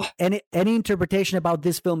 And I think any interpretation about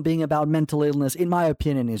this film being about mental illness, in my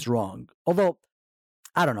opinion, is wrong. Although,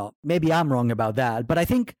 I don't know, maybe I'm wrong about that. But I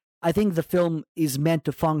think the film is meant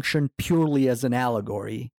to function purely as an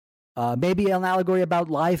allegory. Maybe an allegory about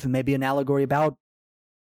life, and maybe an allegory about,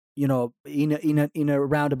 in a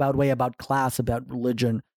roundabout way, about class, about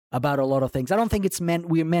religion, about a lot of things. I don't think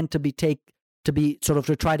we're meant to be sort of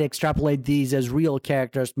to try to extrapolate these as real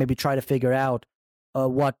characters, maybe try to figure out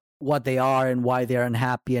what they are and why they're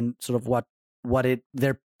unhappy, and sort of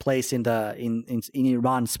their place in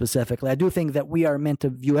Iran specifically. I do think that we are meant to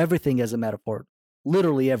view everything as a metaphor,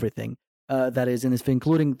 literally everything that is in this film,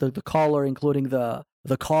 including the color, including the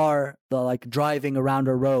car, the like driving around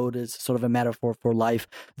a road is sort of a metaphor for life.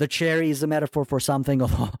 The cherry is a metaphor for something,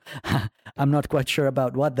 although I'm not quite sure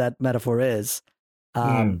about what that metaphor is.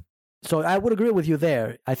 So I would agree with you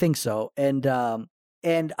there. I think so, and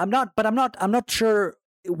I'm not sure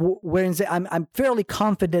where I'm fairly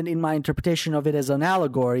confident in my interpretation of it as an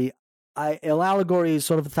allegory. An allegory is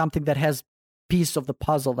sort of something that has piece of the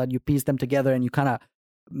puzzle that you piece them together and you kind of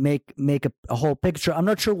make a whole picture. I'm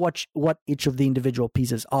not sure what each of the individual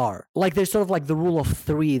pieces are. Like there's sort of like the rule of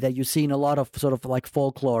three that you see in a lot of sort of like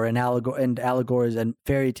folklore and allegories and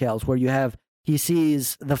fairy tales, where you have, he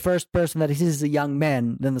sees the first person that he sees is a young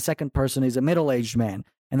man, then the second person is a middle-aged man,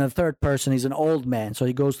 and the third person is an old man. So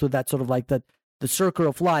he goes through that sort of like the circle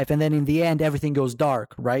of life, and then in the end everything goes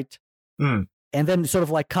dark, right? And then sort of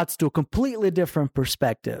like cuts to a completely different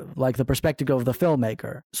perspective, like the perspective of the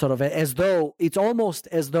filmmaker, sort of as though it's almost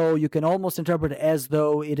as though you can almost interpret it as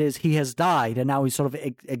though it is he has died and now he sort of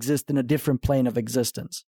exists in a different plane of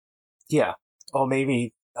existence. Yeah, or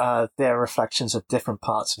maybe they're reflections of different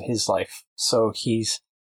parts of his life. So he's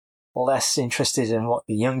less interested in what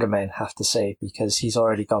the younger men have to say because he's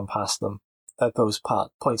already gone past them at those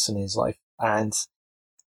points in his life. And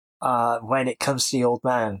when it comes to the old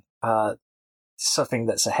man, something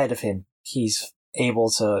that's ahead of him, he's able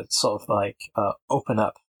to sort of like open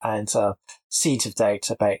up and seeds of doubt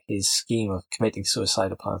about his scheme of committing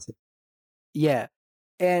suicide are planted. Yeah.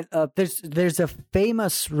 And there's a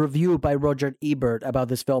famous review by Roger Ebert about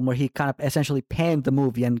this film where he kind of essentially panned the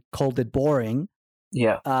movie and called it boring.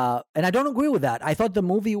 Yeah. And I don't agree with that. I thought the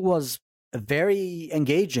movie was very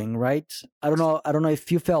engaging, right? I don't know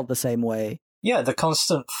if you felt the same way. Yeah, the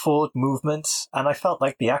constant forward movement, and I felt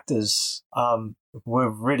like the actors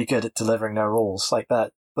were really good at delivering their roles, like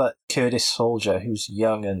that Kurdish soldier who's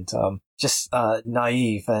young and just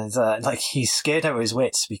naive, and like he's scared out of his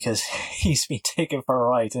wits because he's been taken for a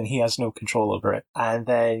ride and he has no control over it. And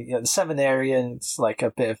then the seminarians, like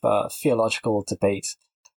a bit of a theological debate.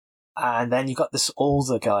 And then you got this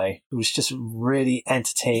older guy who's just really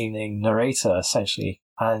entertaining narrator, essentially.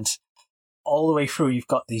 And all the way through, you've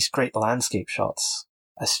got these great landscape shots.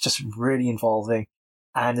 It's just really involving.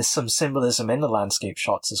 And there's some symbolism in the landscape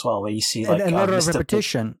shots as well, where you see like a lot of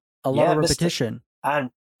repetition. And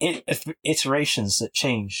iterations that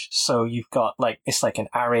change. So you've got like, it's like an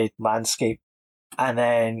arid landscape. And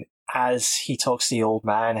then as he talks to the old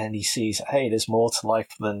man and he sees, hey, there's more to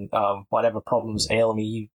life than whatever problems ail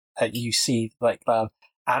me, you see like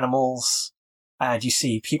animals and you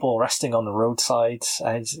see people resting on the roadsides,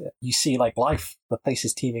 and you see like life. The place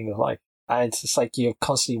is teeming with life, and it's like you're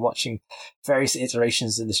constantly watching various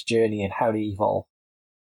iterations of this journey and how they evolve.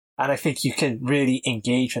 And I think you can really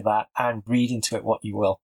engage with that and read into it what you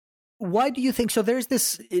will. Why do you think so? There's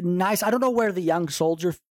this nice, I don't know where the young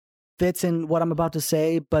soldier fits in what I'm about to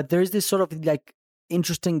say, but there's this sort of like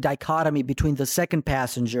interesting dichotomy between the second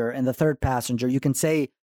passenger and the third passenger. You can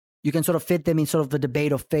sort of fit them in sort of the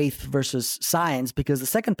debate of faith versus science, because the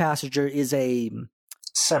second passenger is a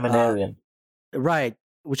seminarian. Right.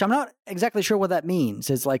 Which I'm not exactly sure what that means.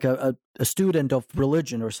 It's like a student of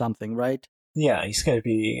religion or something, right? Yeah, he's going to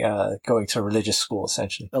be going to a religious school,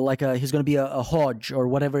 essentially. He's going to be a Hajj or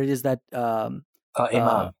whatever it is that... Imam.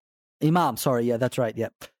 Imam, sorry. Yeah, that's right. Yeah.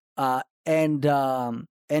 But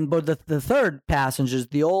the third passenger,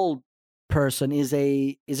 the old person, is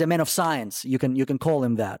a man of science. You can call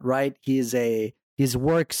him that, right? He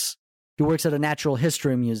works at a natural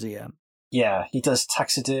history museum. Yeah, he does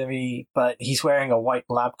taxidermy, but he's wearing a white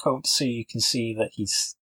lab coat, so you can see that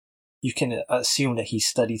you can assume that he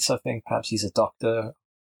studied something. Perhaps he's a doctor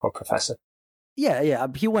or professor. Yeah.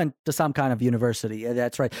 He went to some kind of university.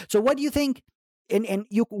 That's right. So what do you think?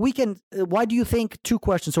 Why do you think, two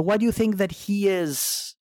questions. So why do you think that he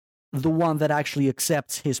is the one that actually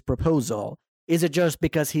accepts his proposal? Is it just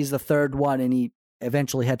because he's the third one and he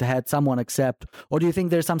eventually had to have someone accept? Or do you think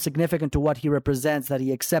there's some significance to what he represents that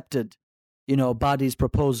he accepted, Buddy's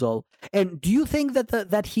proposal? And do you think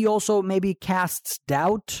that he also maybe casts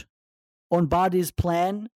doubt on Buddy's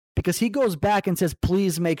plan? Because he goes back and says,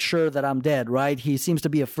 please make sure that I'm dead, right? He seems to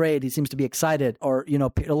be afraid. He seems to be excited or, a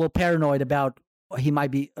little paranoid about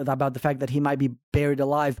the fact that he might be buried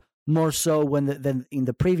alive, more so than in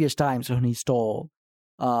the previous times when he stole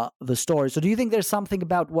the story. So do you think there's something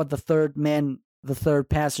about what the third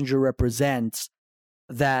passenger represents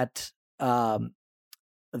that kind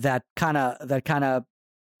of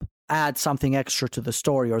adds something extra to the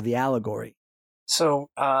story or the allegory? So,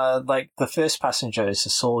 like the first passenger is a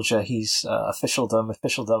soldier. He's officialdom.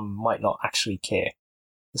 Officialdom might not actually care.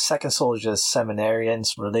 The second soldier is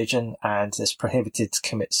seminarians, religion, and is prohibited to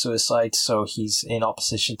commit suicide. So he's in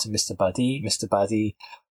opposition to Mr. Buddy. Mr. Buddy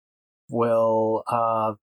will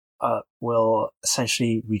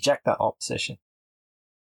essentially reject that opposition.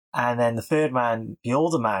 And then the third man, the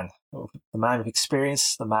older man, the man of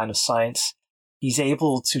experience, the man of science, he's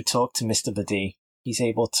able to talk to Mr. Buddy. He's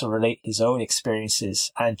able to relate his own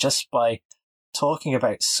experiences. And just by talking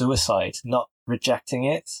about suicide, not rejecting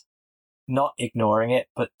it, not ignoring it,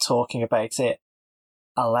 but talking about it,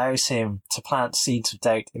 allows him to plant seeds of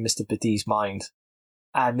doubt in Mr. Buddy's mind.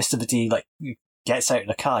 And Mr. Buddy, gets out of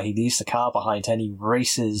the car. He leaves the car behind and he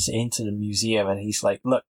races into the museum and he's like,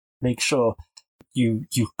 look, make sure you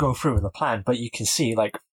go through with the plan. But you can see,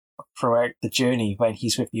 throughout the journey when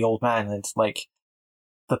he's with the old man, it's like,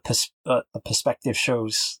 the perspective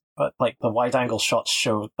shows, the wide angle shots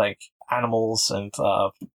show animals and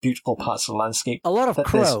beautiful parts of the landscape. A lot of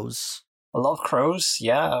crows. A lot of crows,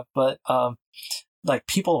 yeah, but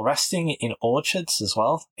people resting in orchards as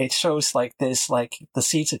well. It shows there's the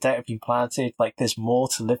seeds of doubt have been planted. There's more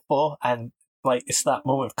to live for, and it's that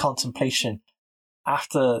moment of contemplation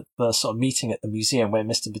after the sort of meeting at the museum where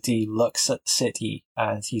Mr. Buddy looks at the city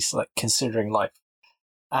and he's considering life.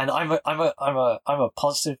 And I'm an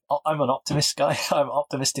optimist guy. I'm an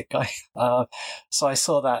optimistic guy. So I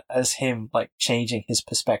saw that as him changing his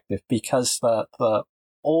perspective, because the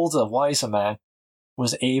older, wiser man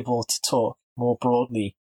was able to talk more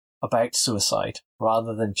broadly about suicide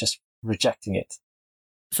rather than just rejecting it.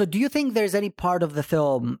 So do you think there's any part of the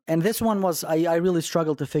film, and this one was, I really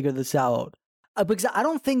struggled to figure this out, because I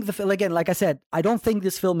don't think again, like I said, I don't think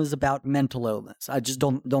this film is about mental illness. I just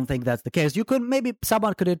don't think that's the case.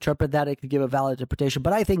 Someone could interpret that, it could give a valid interpretation,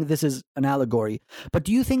 but I think this is an allegory. But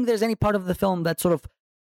do you think there's any part of the film that sort of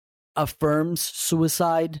affirms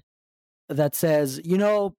suicide, that says,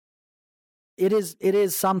 it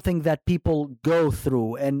is something that people go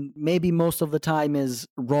through, and maybe most of the time is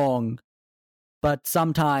wrong, but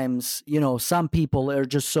sometimes, some people are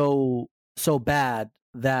just so bad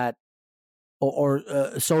that or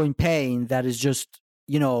so in pain that is just,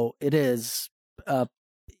 it is,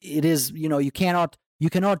 you cannot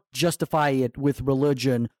justify it with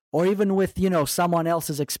religion or even with, someone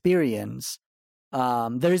else's experience.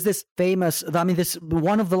 There is this famous,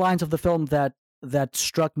 one of the lines of the film that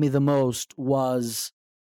struck me the most was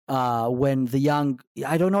when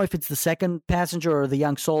I don't know if it's the second passenger or the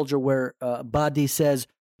young soldier, where Buddy says,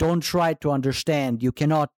 don't try to understand. You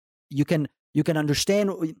can understand,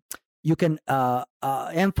 you can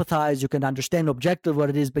empathize, you can understand objectively what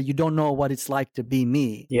it is, but you don't know what it's like to be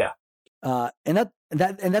me. Yeah. And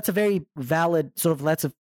that's a very valid that's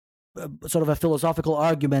a sort of a philosophical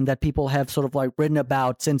argument that people have sort of like written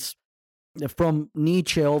about since from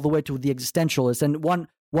Nietzsche all the way to the existentialists. And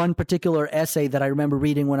one particular essay that I remember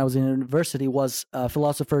reading when I was in university was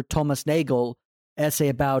philosopher Thomas Nagel essay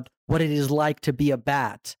about what it is like to be a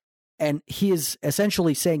bat. And he is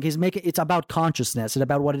essentially saying it's about consciousness and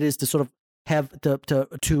about what it is to sort of have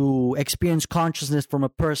to experience consciousness from a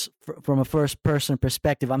first person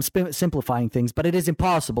perspective. I'm simplifying things, but it is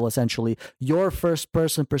impossible. Essentially, your first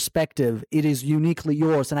person perspective, it is uniquely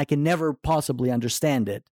yours, and I can never possibly understand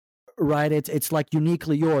it. Right? It's like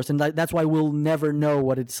uniquely yours, and that's why we'll never know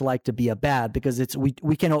what it's like to be a bat, because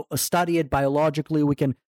we can study it biologically, we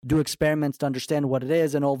can do experiments to understand what it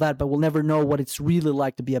is and all that, but we'll never know what it's really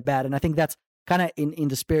like to be a bat. And I think that's kind of in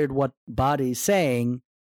the spirit what Badi is saying.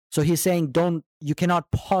 So he's saying, you cannot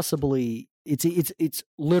possibly. It's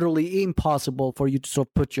literally impossible for you to sort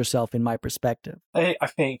of put yourself in my perspective. I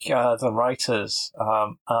think the writers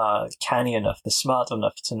are canny enough, they're smart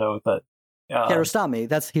enough to know that.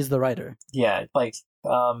 Kiarostami, he's the writer. Yeah,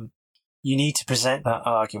 you need to present that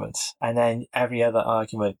argument, and then every other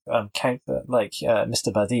argument counter,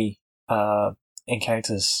 Mr. Badi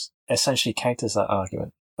essentially counters that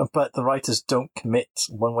argument. But the writers don't commit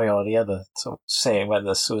one way or the other to saying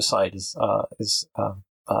whether suicide is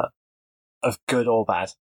of good or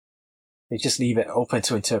bad. They just leave it open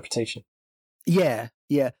to interpretation. Yeah.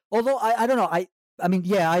 Although I don't know, I mean,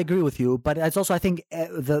 yeah, I agree with you, but it's also, I think,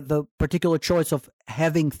 the particular choice of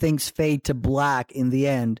having things fade to black in the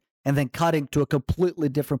end and then cutting to a completely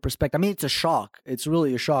different perspective. I mean, it's a shock. It's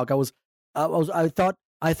really a shock.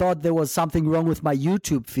 I thought there was something wrong with my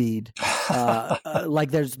YouTube feed.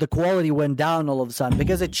 Like the quality went down all of a sudden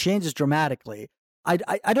because it changes dramatically. I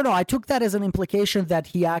don't know. I took that as an implication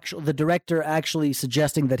that the director actually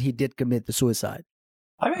suggesting that he did commit the suicide.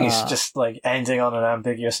 I think it's just ending on an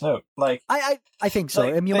ambiguous note. I think so.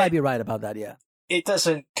 I mean, you might be right about that. Yeah. It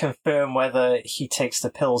doesn't confirm whether he takes the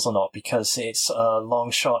pills or not, because it's a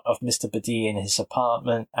long shot of Mr. Badi in his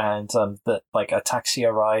apartment, and a taxi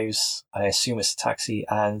arrives. I assume it's a taxi,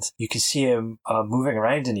 and you can see him moving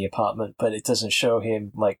around in the apartment, but it doesn't show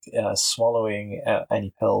him swallowing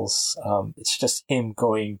any pills. It's just him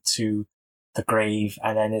going to the grave,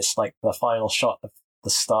 and then it's the final shot of the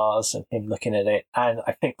stars and him looking at it. And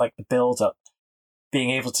I think the build up, being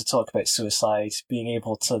able to talk about suicide, being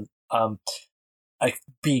able to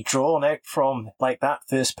be drawn out from that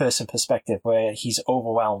first person perspective where he's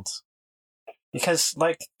overwhelmed, because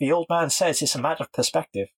the old man says, it's a matter of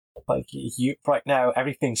perspective. You right now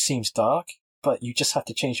everything seems dark, but you just have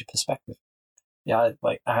to change your perspective. Yeah,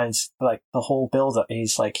 and the whole build up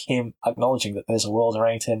is him acknowledging that there's a world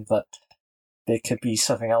around him, that there could be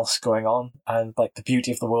something else going on, and the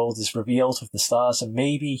beauty of the world is revealed with the stars, and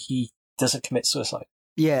maybe he doesn't commit suicide.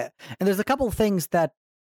 Yeah, and there's a couple of things that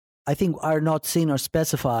I think are not seen or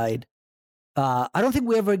specified. I don't think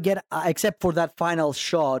we ever get, except for that final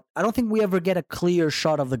shot, I don't think we ever get a clear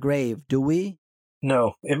shot of the grave, do we?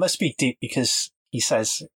 No, it must be deep, because he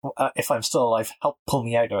says, if I'm still alive, help pull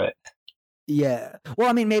me out of it. Yeah. Well,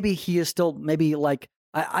 I mean, maybe he is still, maybe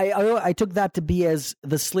I took that to be as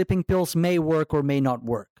the sleeping pills may work or may not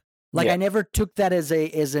work. I never took that as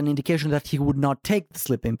an indication that he would not take the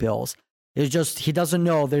sleeping pills. It's just he doesn't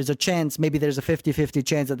know. There's a chance, maybe there's a 50-50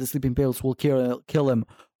 chance that the sleeping pills will kill him,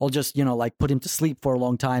 or just put him to sleep for a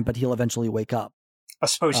long time, but he'll eventually wake up. I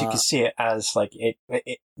suppose you could see it as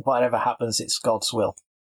it whatever happens, it's God's will.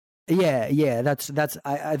 Yeah. That's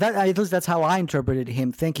at least that's how I interpreted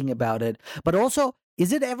him thinking about it. But also,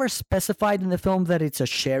 is it ever specified in the film that it's a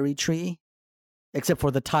cherry tree, except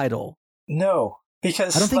for the title? No.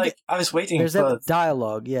 Because, I don't think I was waiting there's for... that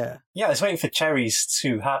dialogue, yeah. Yeah, I was waiting for cherries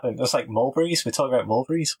to happen. It was mulberries. We're talking about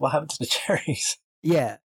mulberries. What happened to the cherries?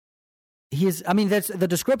 Yeah. That's the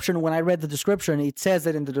description. When I read the description, it says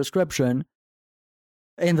that in the description,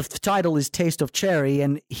 and the title is Taste of Cherry,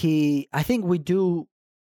 and I think we do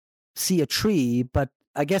see a tree, but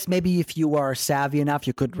I guess maybe if you are savvy enough,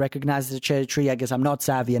 you could recognize the cherry tree. I guess I'm not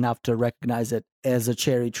savvy enough to recognize it as a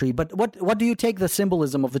cherry tree. But what do you take the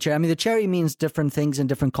symbolism of the cherry? I mean, the cherry means different things in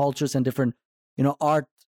different cultures and different, art,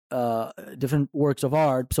 different works of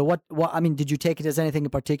art. So what? I mean, did you take it as anything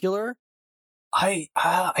in particular? I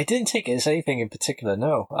didn't take it as anything in particular.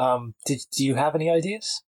 No. Do you have any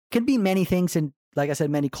ideas? Could be many things in, like I said,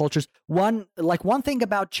 many cultures. One thing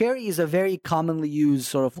about cherry is a very commonly used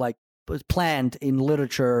sort of plant in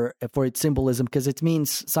literature for its symbolism, because it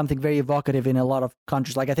means something very evocative in a lot of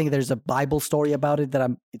countries. I think there's a Bible story about it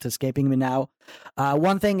that it's escaping me now.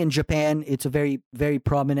 One thing in Japan, it's a very, very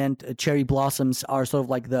prominent. Cherry blossoms are sort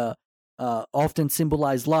of the often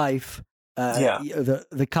symbolize life,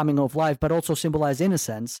 the coming of life, but also symbolize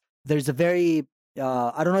innocence. There's a very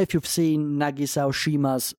I don't know if you've seen Nagisa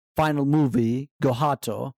Oshima's final movie,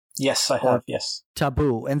 Gohato. Yes, I have. Yes,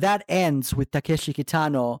 Taboo, and that ends with Takeshi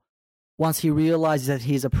Kitano. Once he realizes that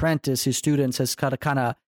his apprentice, his students, has kind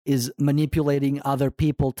of is manipulating other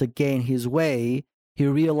people to gain his way. He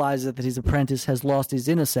realizes that his apprentice has lost his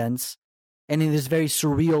innocence, and in this very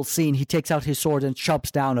surreal scene, he takes out his sword and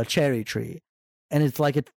chops down a cherry tree. And it's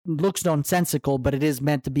like, it looks nonsensical, but it is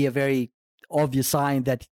meant to be a very obvious sign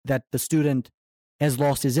that the student has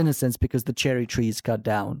lost his innocence because the cherry tree is cut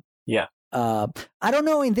down. Yeah. I don't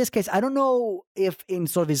know in this case, I don't know if in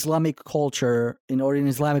sort of Islamic culture or in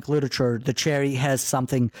Islamic literature, the cherry has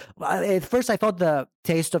something. At first, I thought the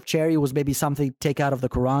taste of cherry was maybe something take out of the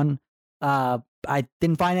Quran. I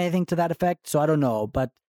didn't find anything to that effect, so I don't know.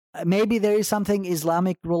 But maybe there is something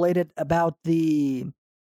Islamic related about the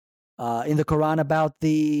in the Quran about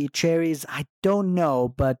the cherries. I don't know,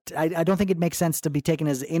 but I don't think it makes sense to be taken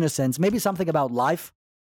as innocence. Maybe something about life,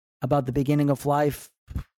 about the beginning of life.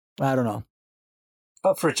 I don't know.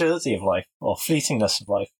 But fragility of life or fleetingness of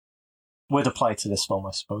life would apply to this film,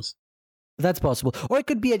 I suppose. That's possible. Or it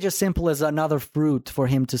could be just simple as another fruit for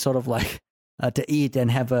him to sort of like to eat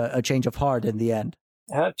and have a change of heart in the end.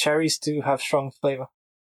 Cherries do have strong flavor.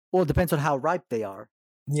 Well, it depends on how ripe they are.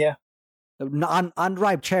 Yeah.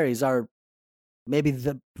 Unripe cherries are maybe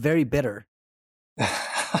very bitter.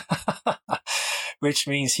 Which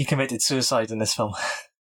means he committed suicide in this film.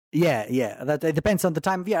 Yeah. That it depends on the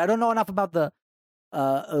time of year. I don't know enough about the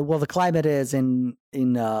the climate is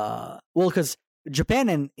because Japan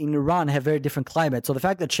and in Iran have very different climates. So the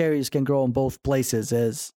fact that cherries can grow in both places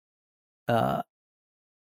is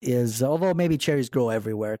although maybe cherries grow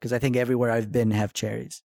everywhere, because I think everywhere I've been have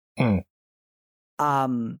cherries. Mm.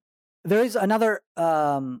 There is another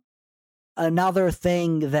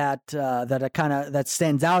thing that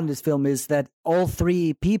stands out in this film is that all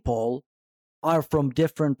three people are from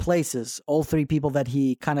different places. All three people that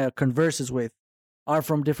he kind of converses with are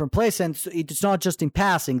from different places, and so it's not just in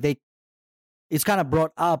passing. It's kind of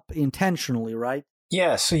brought up intentionally, right?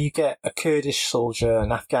 Yeah, so you get a Kurdish soldier,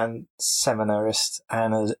 an Afghan seminarist,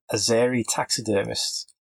 and an Azeri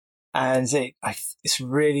taxidermist. And it's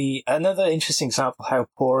really another interesting example of how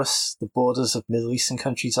porous the borders of Middle Eastern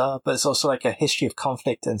countries are, but it's also like a history of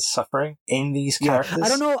conflict and suffering in these characters.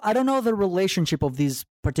 I don't know the relationship of these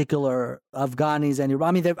particular Afghanis and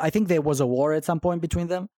Iran. I mean, I think there was a war at some point between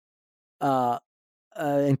them.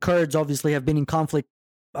 And Kurds obviously have been in conflict.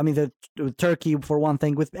 I mean, Turkey, for one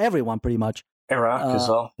thing, with everyone pretty much. Iraq as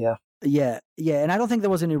well, yeah. Yeah. And I don't think there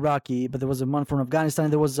was an Iraqi, but there was one from Afghanistan.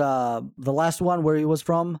 There was the last one where he was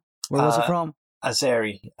from. Where was he from?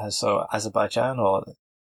 Azeri, so Azerbaijan or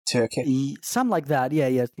Turkey. Something like that,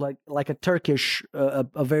 yeah. Like a Turkish, a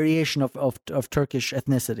variation of Turkish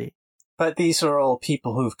ethnicity. But these are all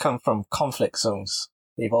people who've come from conflict zones.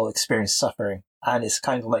 They've all experienced suffering. And it's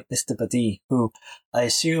kind of like Mr. Badi, who I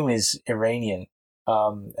assume is Iranian.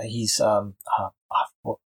 He's,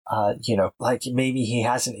 like maybe he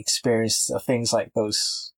hasn't experienced things like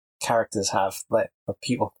those characters have, like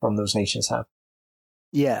people from those nations have.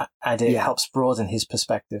 Yeah. And it helps broaden his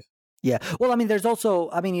perspective. Yeah. Well, I mean, there's also,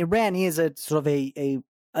 Iran is a sort of a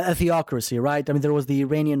theocracy, right? I mean, there was the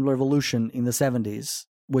Iranian Revolution in the 70s,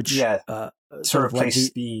 which sort of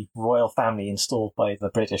replaced the royal family installed by the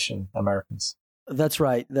British and Americans. That's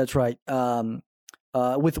right. With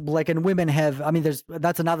like, and women have, I mean,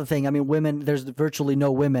 that's another thing. I mean, there's virtually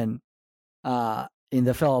no women in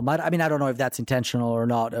the film. I don't know if that's intentional or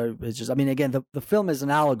not. It's just, I mean, again, the film is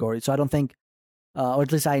an allegory, so I don't think, or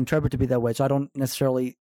at least I interpret it to be that way. So I don't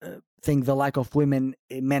necessarily think the lack of women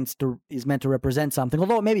is meant to represent something,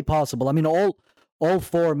 although it may be possible. I mean, all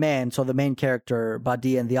four men, so the main character,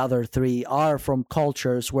 Badi, and the other three are from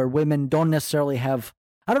cultures where women don't necessarily have,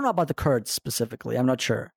 I don't know about the Kurds specifically. I'm not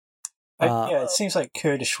sure. It seems like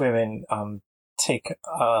Kurdish women take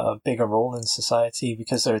a bigger role in society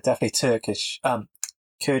because there are definitely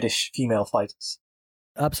Kurdish female fighters.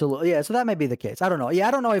 Absolutely, yeah. So that may be the case. I don't know. Yeah,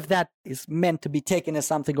 I don't know if that is meant to be taken as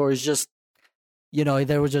something, or is just, he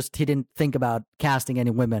didn't think about casting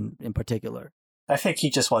any women in particular. I think he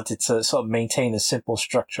just wanted to sort of maintain a simple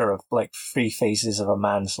structure of like 3 phases of a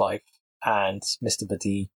man's life, and Mr.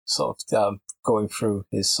 Badi sort of going through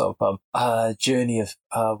his sort of journey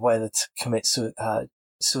of whether to commit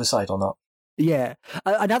suicide or not. Yeah.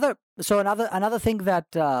 Another thing that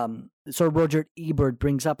Sir Roger Ebert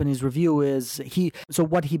brings up in his review is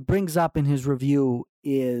what he brings up in his review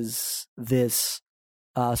is this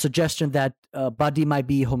suggestion that Badi might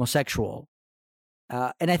be homosexual.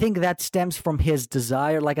 And I think that stems from his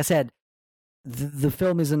desire. Like I said, the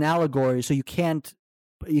film is an allegory, so you can't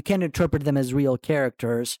interpret them as real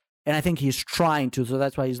characters. And I think he's trying to, so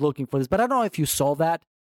that's why he's looking for this. But I don't know if you saw that,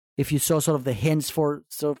 if you saw sort of the hints for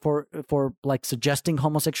like suggesting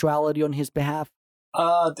homosexuality on his behalf.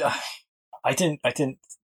 I didn't.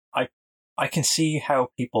 I can see how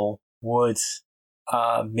people would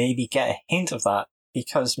maybe get a hint of that,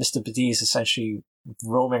 because Mr. Badie is essentially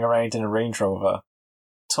roaming around in a Range Rover,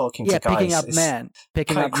 talking to guys. Picking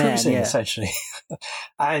up cruising, men, essentially.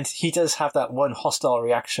 And he does have that one hostile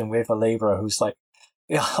reaction with a labourer who's like,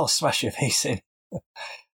 "Yeah, I'll smash your face in."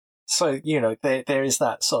 So, there is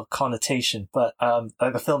that sort of connotation, but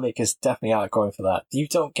the filmmaker's definitely out going for that. You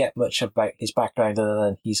don't get much about his background other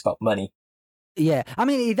than he's got money. Yeah, I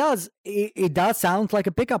mean, it does sound like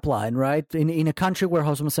a pickup line, right? In a country where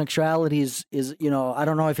homosexuality is I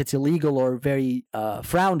don't know if it's illegal or very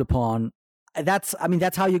frowned upon. That's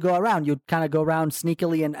how you go around. You kind of go around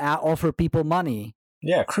sneakily and offer people money.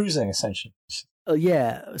 Yeah, cruising essentially.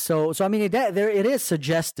 Yeah, so I mean, it is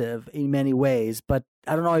suggestive in many ways, but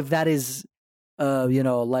I don't know if that is,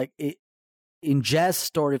 like in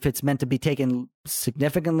jest, or if it's meant to be taken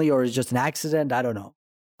significantly, or is just an accident. I don't know.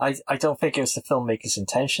 I don't think it was the filmmaker's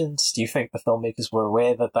intentions. Do you think the filmmakers were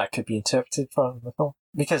aware that that could be interpreted from the film?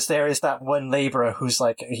 Because there is that one labourer who's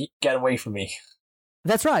like, "Get away from me."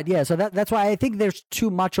 That's right. Yeah. So that's why I think there's too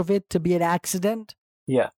much of it to be an accident.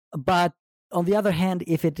 Yeah. But on the other hand,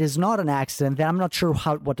 if it is not an accident, then I'm not sure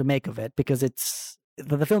what to make of it, because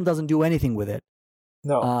the film doesn't do anything with it.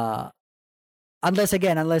 No. Unless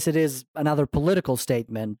it is another political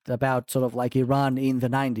statement about sort of like Iran in the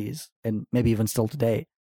 90s and maybe even still today.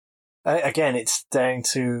 Again, it's down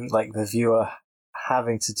to like the viewer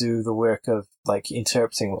having to do the work of like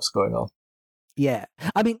interpreting what's going on. Yeah.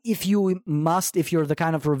 I mean, if you're the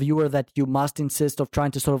kind of reviewer that you must insist of trying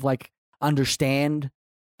to sort of like understand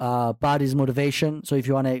Badi's motivation. So if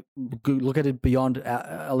you want to look at it beyond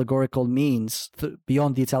allegorical means,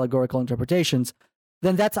 beyond its allegorical interpretations,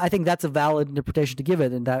 then I think that's a valid interpretation to give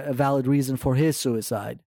it, and a valid reason for his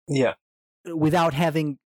suicide. Yeah. Without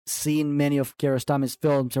having seen many of Kiarostami's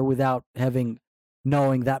films, or without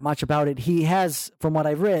knowing that much about it, he has, from what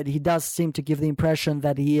I've read, he does seem to give the impression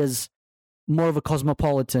that he is more of a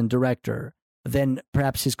cosmopolitan director than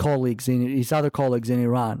perhaps his other colleagues in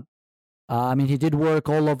Iran. I mean, he did work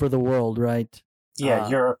all over the world, right? Yeah,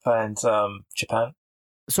 Europe and Japan.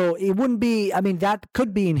 So it wouldn't be, I mean, that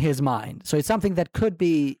could be in his mind. So it's something that could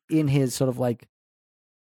be in his sort of like,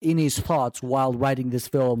 in his thoughts while writing this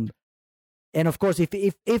film. And of course, if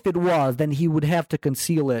it was, then he would have to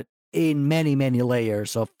conceal it in many, many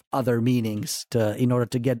layers of other meanings in order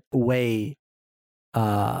to get away,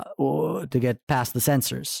 or to get past the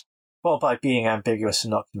censors. Well, by being ambiguous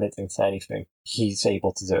and not committing to anything, he's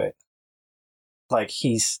able to do it. Like,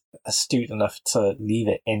 he's astute enough to leave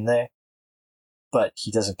it in there, but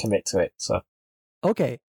he doesn't commit to it. So,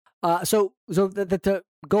 okay. So to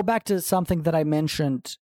go back to something that I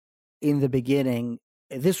mentioned in the beginning,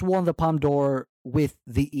 this won the Palme d'Or with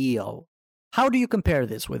The Eel. How do you compare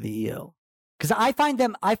this with The Eel? Because I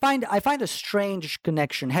find a strange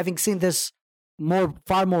connection, having seen this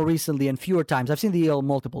far more recently and fewer times. I've seen The Eel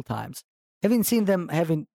multiple times. Having seen them,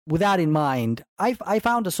 with that in mind, I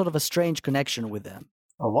found a sort of a strange connection with them.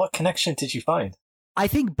 Oh, what connection did you find? I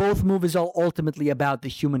think both movies are ultimately about the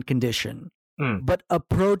human condition, but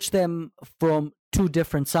approach them from two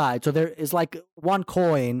different sides. So there is like one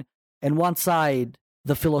coin, and one side,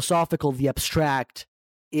 the philosophical, the abstract,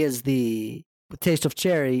 is the Taste of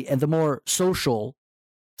Cherry, and the more social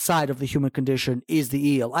side of the human condition is The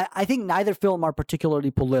Eel. I think neither film are particularly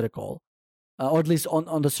political. Or at least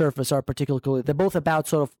on the surface are particularly. They're both about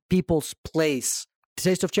sort of people's place. The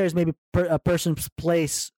Taste of Cherry is maybe a person's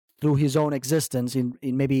place through his own existence,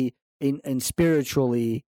 in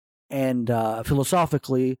spiritually and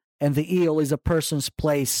philosophically, and The Eel is a person's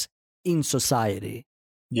place in society.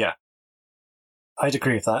 Yeah, I'd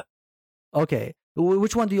agree with that. Okay,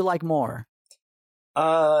 which one do you like more?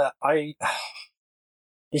 Because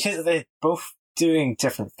they're both doing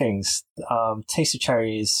different things. Taste of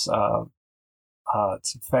Cherry is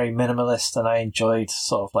it's very minimalist, and I enjoyed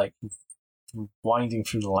sort of like winding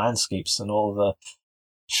through the landscapes and all the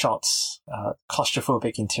shots,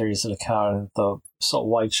 claustrophobic interiors of the car, and the sort of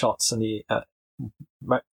wide shots and the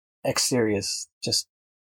exteriors, just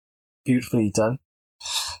beautifully done.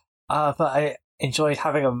 But I enjoyed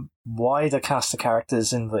having a wider cast of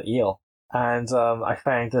characters in The Eel, and I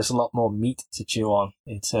found there's a lot more meat to chew on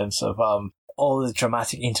in terms of all the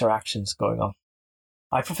dramatic interactions going on.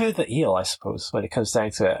 I prefer The Eel, I suppose, when it comes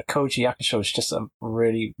down to it. Koji Yakusho is just a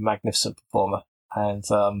really magnificent performer, and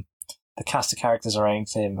the cast of characters around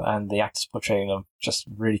him and the actors portraying him just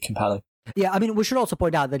really compelling. Yeah, I mean, we should also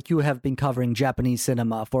point out that you have been covering Japanese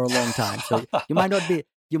cinema for a long time, so you might not be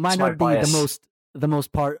the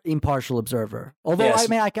most impartial observer. Although yes. I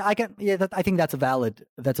mean, I can I think that's a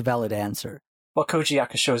valid answer. Well, Koji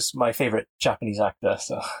Yakusho is my favorite Japanese actor,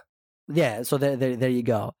 so yeah. So there you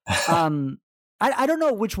go. I don't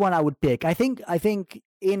know which one I would pick. I think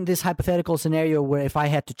in this hypothetical scenario where if I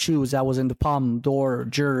had to choose, I was in the Palme d'Or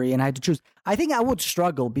jury and I had to choose, I think I would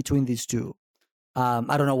struggle between these two.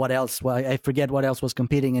 I don't know what else. Well, I forget what else was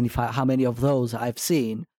competing and how many of those I've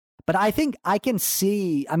seen. But I think I can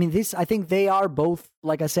see. I mean, I think they are both.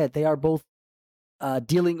 Like I said, they are both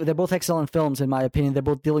dealing. They're both excellent films, in my opinion. They're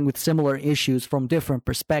both dealing with similar issues from different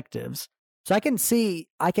perspectives. So I can see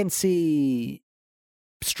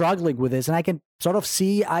struggling with this, and I can sort of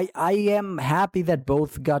see. I am happy that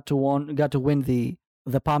both got to win the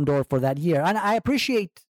Palme d'Or for that year, and I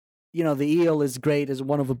appreciate. The Eel is great as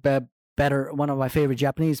one of the one of my favorite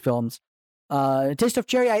Japanese films. Taste of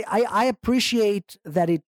Cherry, I appreciate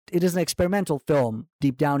that it is an experimental film.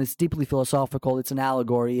 Deep down, it's deeply philosophical. It's an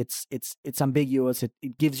allegory. It's ambiguous.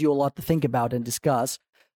 It gives you a lot to think about and discuss.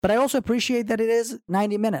 But I also appreciate that it is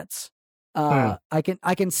 90 minutes. I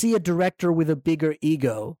can see a director with a bigger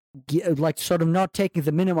ego, like sort of not taking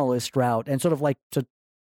the minimalist route and sort of like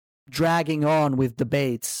dragging on with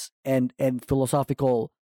debates and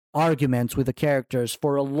philosophical arguments with the characters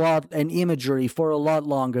and imagery for a lot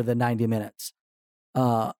longer than 90 minutes.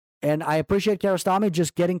 And I appreciate Kiarostami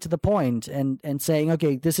just getting to the point and saying,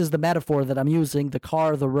 okay, this is the metaphor that I'm using: the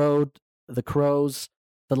car, the road, the crows,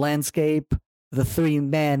 the landscape, the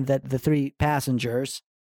three passengers,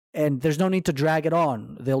 and there's no need to drag it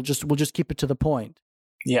on. We'll just keep it to the point.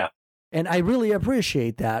 Yeah. And I really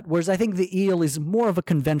appreciate that. Whereas I think The Eel is more of a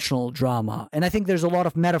conventional drama. And I think there's a lot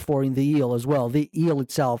of metaphor in The Eel as well. The eel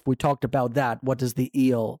itself, we talked about that. What does the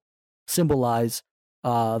eel symbolize?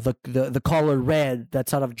 The color red that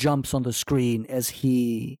sort of jumps on the screen as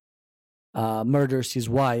he murders his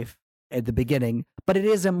wife at the beginning. But it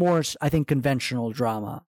is a more, I think, conventional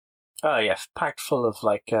drama. Oh, yeah. Packed full of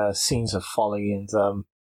scenes of folly and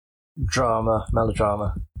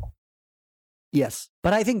melodrama. Yes,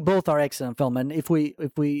 but I think both are excellent film. And if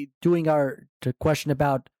we doing our question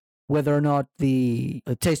about whether or not the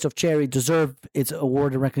Taste of Cherry deserved its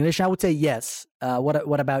award and recognition, I would say yes.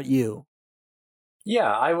 What about you? Yeah,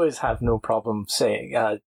 I would have no problem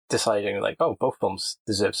deciding both films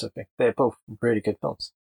deserve something. They're both really good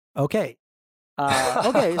films. Okay.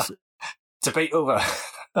 Okay. Debate over.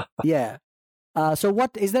 Yeah. So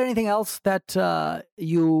what is there anything else that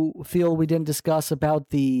you feel we didn't discuss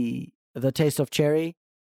about the Taste of Cherry?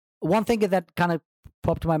 One thing that kind of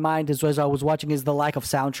popped to my mind as I was watching is the lack of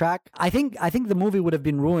soundtrack. I think the movie would have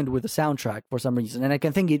been ruined with the soundtrack for some reason, and I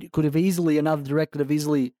can think it could have another director could have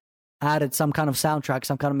easily added some kind of soundtrack,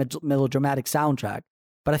 some kind of melodramatic soundtrack.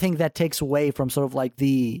 But I think that takes away from sort of like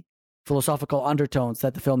the philosophical undertones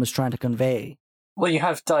that the film is trying to convey. Well, you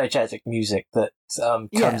have diegetic music that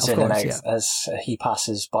comes in and out as he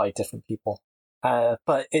passes by different people.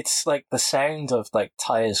 But it's like the sound of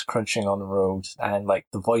tires crunching on the road and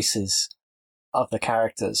the voices of the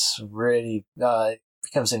characters really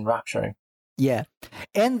becomes enrapturing. Yeah.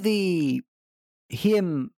 And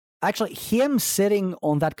him sitting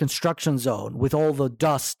on that construction zone with all the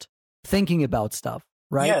dust thinking about stuff,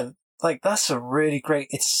 right? Yeah, that's a really great,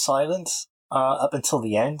 it's silent up until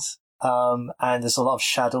the end. And there's a lot of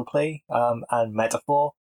shadow play and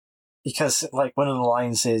metaphor. Because one of the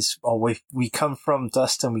lines is, we come from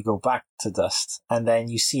dust and we go back to dust. And then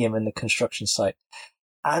you see him in the construction site.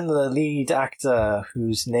 And the lead actor,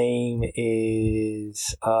 whose name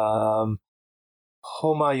is Homayoun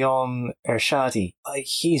Ershadi,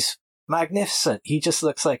 he's magnificent. He just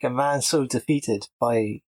looks like a man so defeated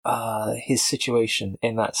by his situation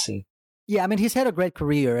in that scene. Yeah, I mean, he's had a great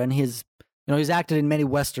career, and he's acted in many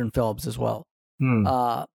Western films as well.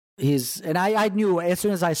 I knew as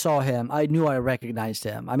soon as I saw him, I knew I recognized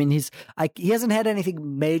him. I mean, he hasn't had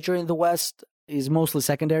anything major in the West. He's mostly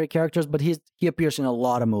secondary characters, but he appears in a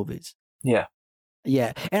lot of movies. Yeah.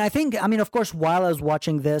 Yeah. And I think, I mean, of course, while I was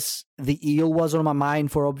watching this, the eel was on my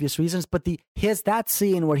mind for obvious reasons, but that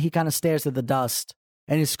scene where he kind of stares at the dust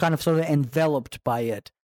and is kind of sort of enveloped by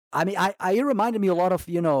it. I mean, it reminded me a lot of,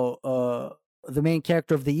 the main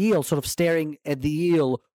character of the eel sort of staring at the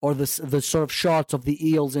eel, or the sort of shots of the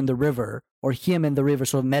eels in the river, or him in the river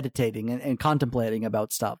sort of meditating and contemplating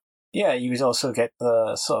about stuff. Yeah, you would also get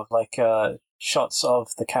the sort of shots of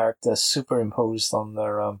the character superimposed on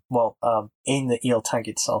their, in the eel tank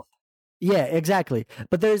itself. Yeah, exactly.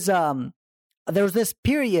 But there's there was this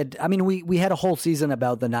period. I mean, we had a whole season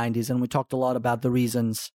about the 90s, and we talked a lot about the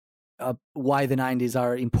reasons why the 90s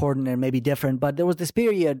are important and maybe different. But there was this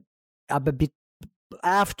period a bit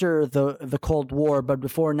after the Cold War, but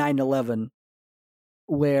before 9/11,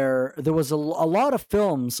 where there was a lot of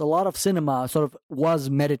films, a lot of cinema sort of was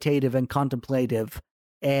meditative and contemplative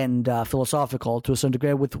and philosophical to a certain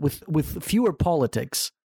degree, with fewer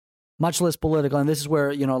politics, much less political. And this is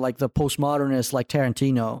where, like the postmodernists like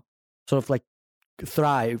Tarantino sort of like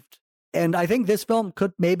thrived. And I think this film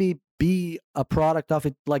could maybe be a product of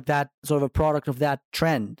it, like that, sort of a product of that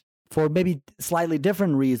trend for maybe slightly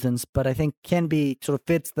different reasons, but I think can be sort of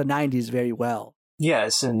fits the 90s very well. Yeah,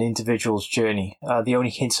 it's an individual's journey. The only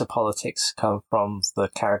hints of politics come from the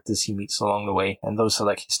characters he meets along the way, and those are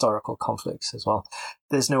like historical conflicts as well.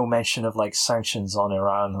 There's no mention of like sanctions on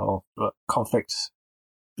Iran or conflicts.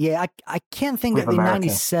 Yeah, I can't think that in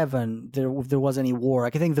 '97 there was any war.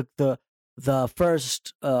 I can think the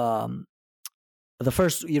first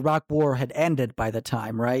Iraq war had ended by the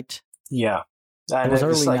time, right? Yeah. And it was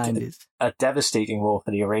early like 90s. A devastating war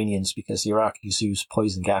for the Iranians because the Iraqis used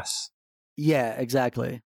poison gas. Yeah,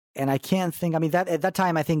 exactly. And I can't think, I mean, that at that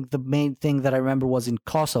time, I think the main thing that I remember was in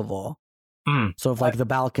Kosovo, sort of like the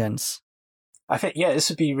Balkans. I think, yeah, this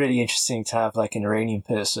would be really interesting to have like an Iranian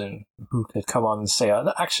person who could come on and say,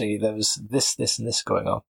 oh, actually, there was this, and this going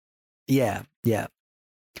on. Yeah.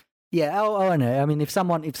 I know. I mean, if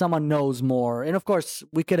someone knows more, and of course,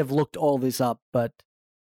 we could have looked all this up, but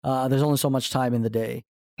there's only so much time in the day.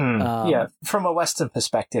 Yeah, from a Western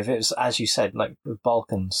perspective, it was, as you said, like the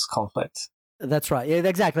Balkans conflict. That's right. Yeah,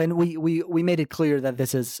 exactly. And we made it clear that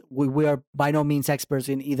this is we are by no means experts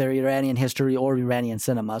in either Iranian history or Iranian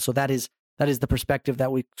cinema. So that is the perspective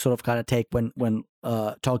that we sort of kind of take when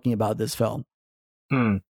talking about this film.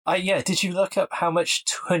 Yeah. Did you look up how much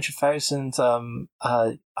 200,000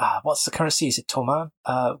 what's the currency? Is it Toman?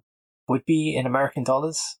 Would be in American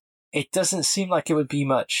dollars? It doesn't seem like it would be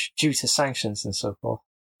much due to sanctions and so forth.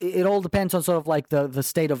 It all depends on sort of like the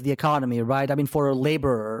state of the economy, right? I mean, for a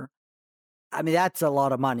laborer, I mean, that's a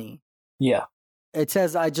lot of money. Yeah. It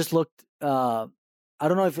says, I just looked, I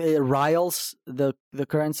don't know if it rials the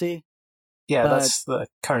currency. Yeah, that's the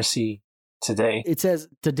currency today. It says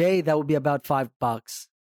today that would be about $5.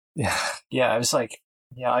 Yeah, I was like,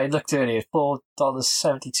 I looked earlier,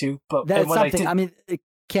 $4.72. But that's something, I mean, it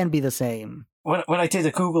can be the same. When I did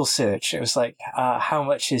a Google search, it was like, how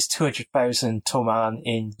much is 200,000 Toman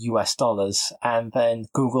in US dollars? And then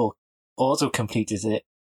Google auto-completed it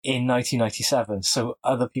in 1997, so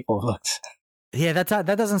other people looked. Yeah, that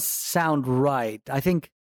doesn't sound right. I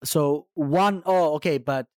think, so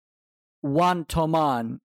but one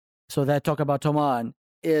Toman, so that talk about Toman,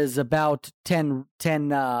 is about 10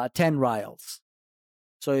 rials.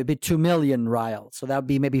 So it'd be 2 million rials. So that would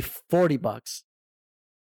be maybe $40.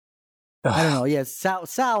 I don't know. Yes,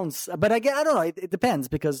 sounds, but I don't know. It depends,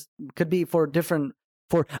 because it could be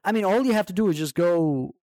I mean, all you have to do is just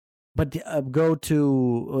go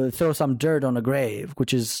to throw some dirt on a grave,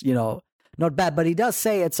 which is, not bad. But he does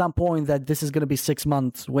say at some point that this is going to be 6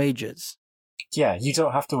 months' wages. Yeah, you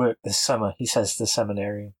don't have to work this summer, he says to the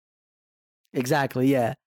seminarian. Exactly.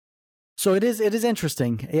 Yeah. So it is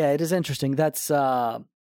interesting. Yeah, it is interesting. That's I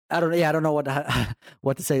don't know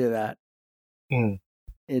what to say to that.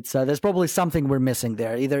 It's there's probably something we're missing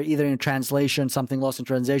there, either in translation, something lost in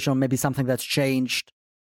translation, or maybe something that's changed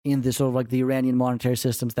in the sort of like the Iranian monetary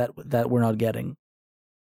systems that we're not getting.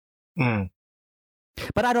 But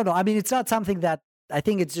I don't know. I mean, it's not something that I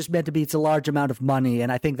think it's just meant to be. It's a large amount of money,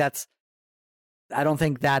 and I think I don't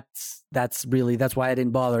think that's why I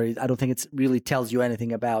didn't bother. I don't think it really tells you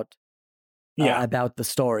anything about the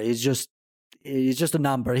story. It's just a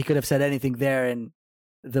number. He could have said anything there, and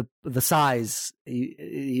the size,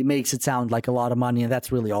 he makes it sound like a lot of money, and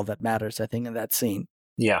that's really all that matters, I think, in that scene.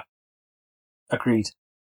 Yeah. Agreed.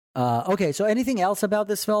 Okay, so anything else about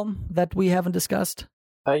this film that we haven't discussed?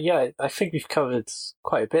 Yeah, I think we've covered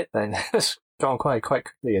quite a bit then. It's gone quite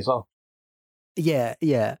quickly as well. Yeah.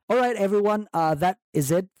 All right, everyone. That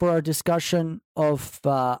is it for our discussion of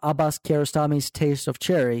Abbas Kiarostami's Taste of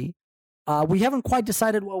Cherry. We haven't quite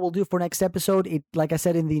decided what we'll do for next episode. Like I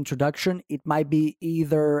said in the introduction, it might be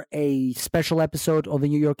either a special episode of the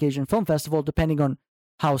New York Asian Film Festival, depending on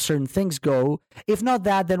how certain things go. If not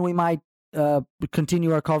that, then we might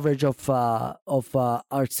continue our coverage of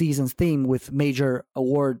our season's theme with major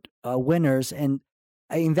award winners. And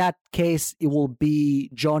in that case, it will be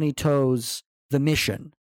Johnny To's The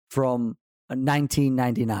Mission from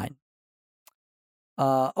 1999.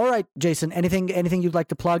 All right, Jason, anything you'd like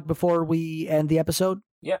to plug before we end the episode?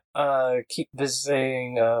 Yeah, keep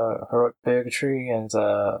visiting Heroic Purgatory and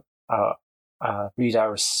our read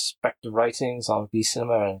our respective writings on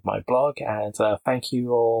V-Cinema and my blog. And thank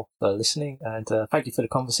you all for listening. And thank you for the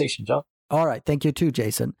conversation, John. All right. Thank you too,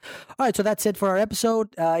 Jason. All right. So that's it for our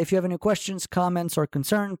episode. If you have any questions, comments, or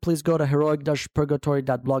concern, please go to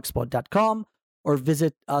heroic-purgatory.blogspot.com or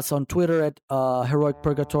visit us on Twitter at Heroic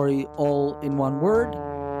Purgatory, all in one word.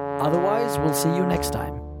 Otherwise, we'll see you next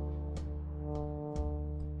time.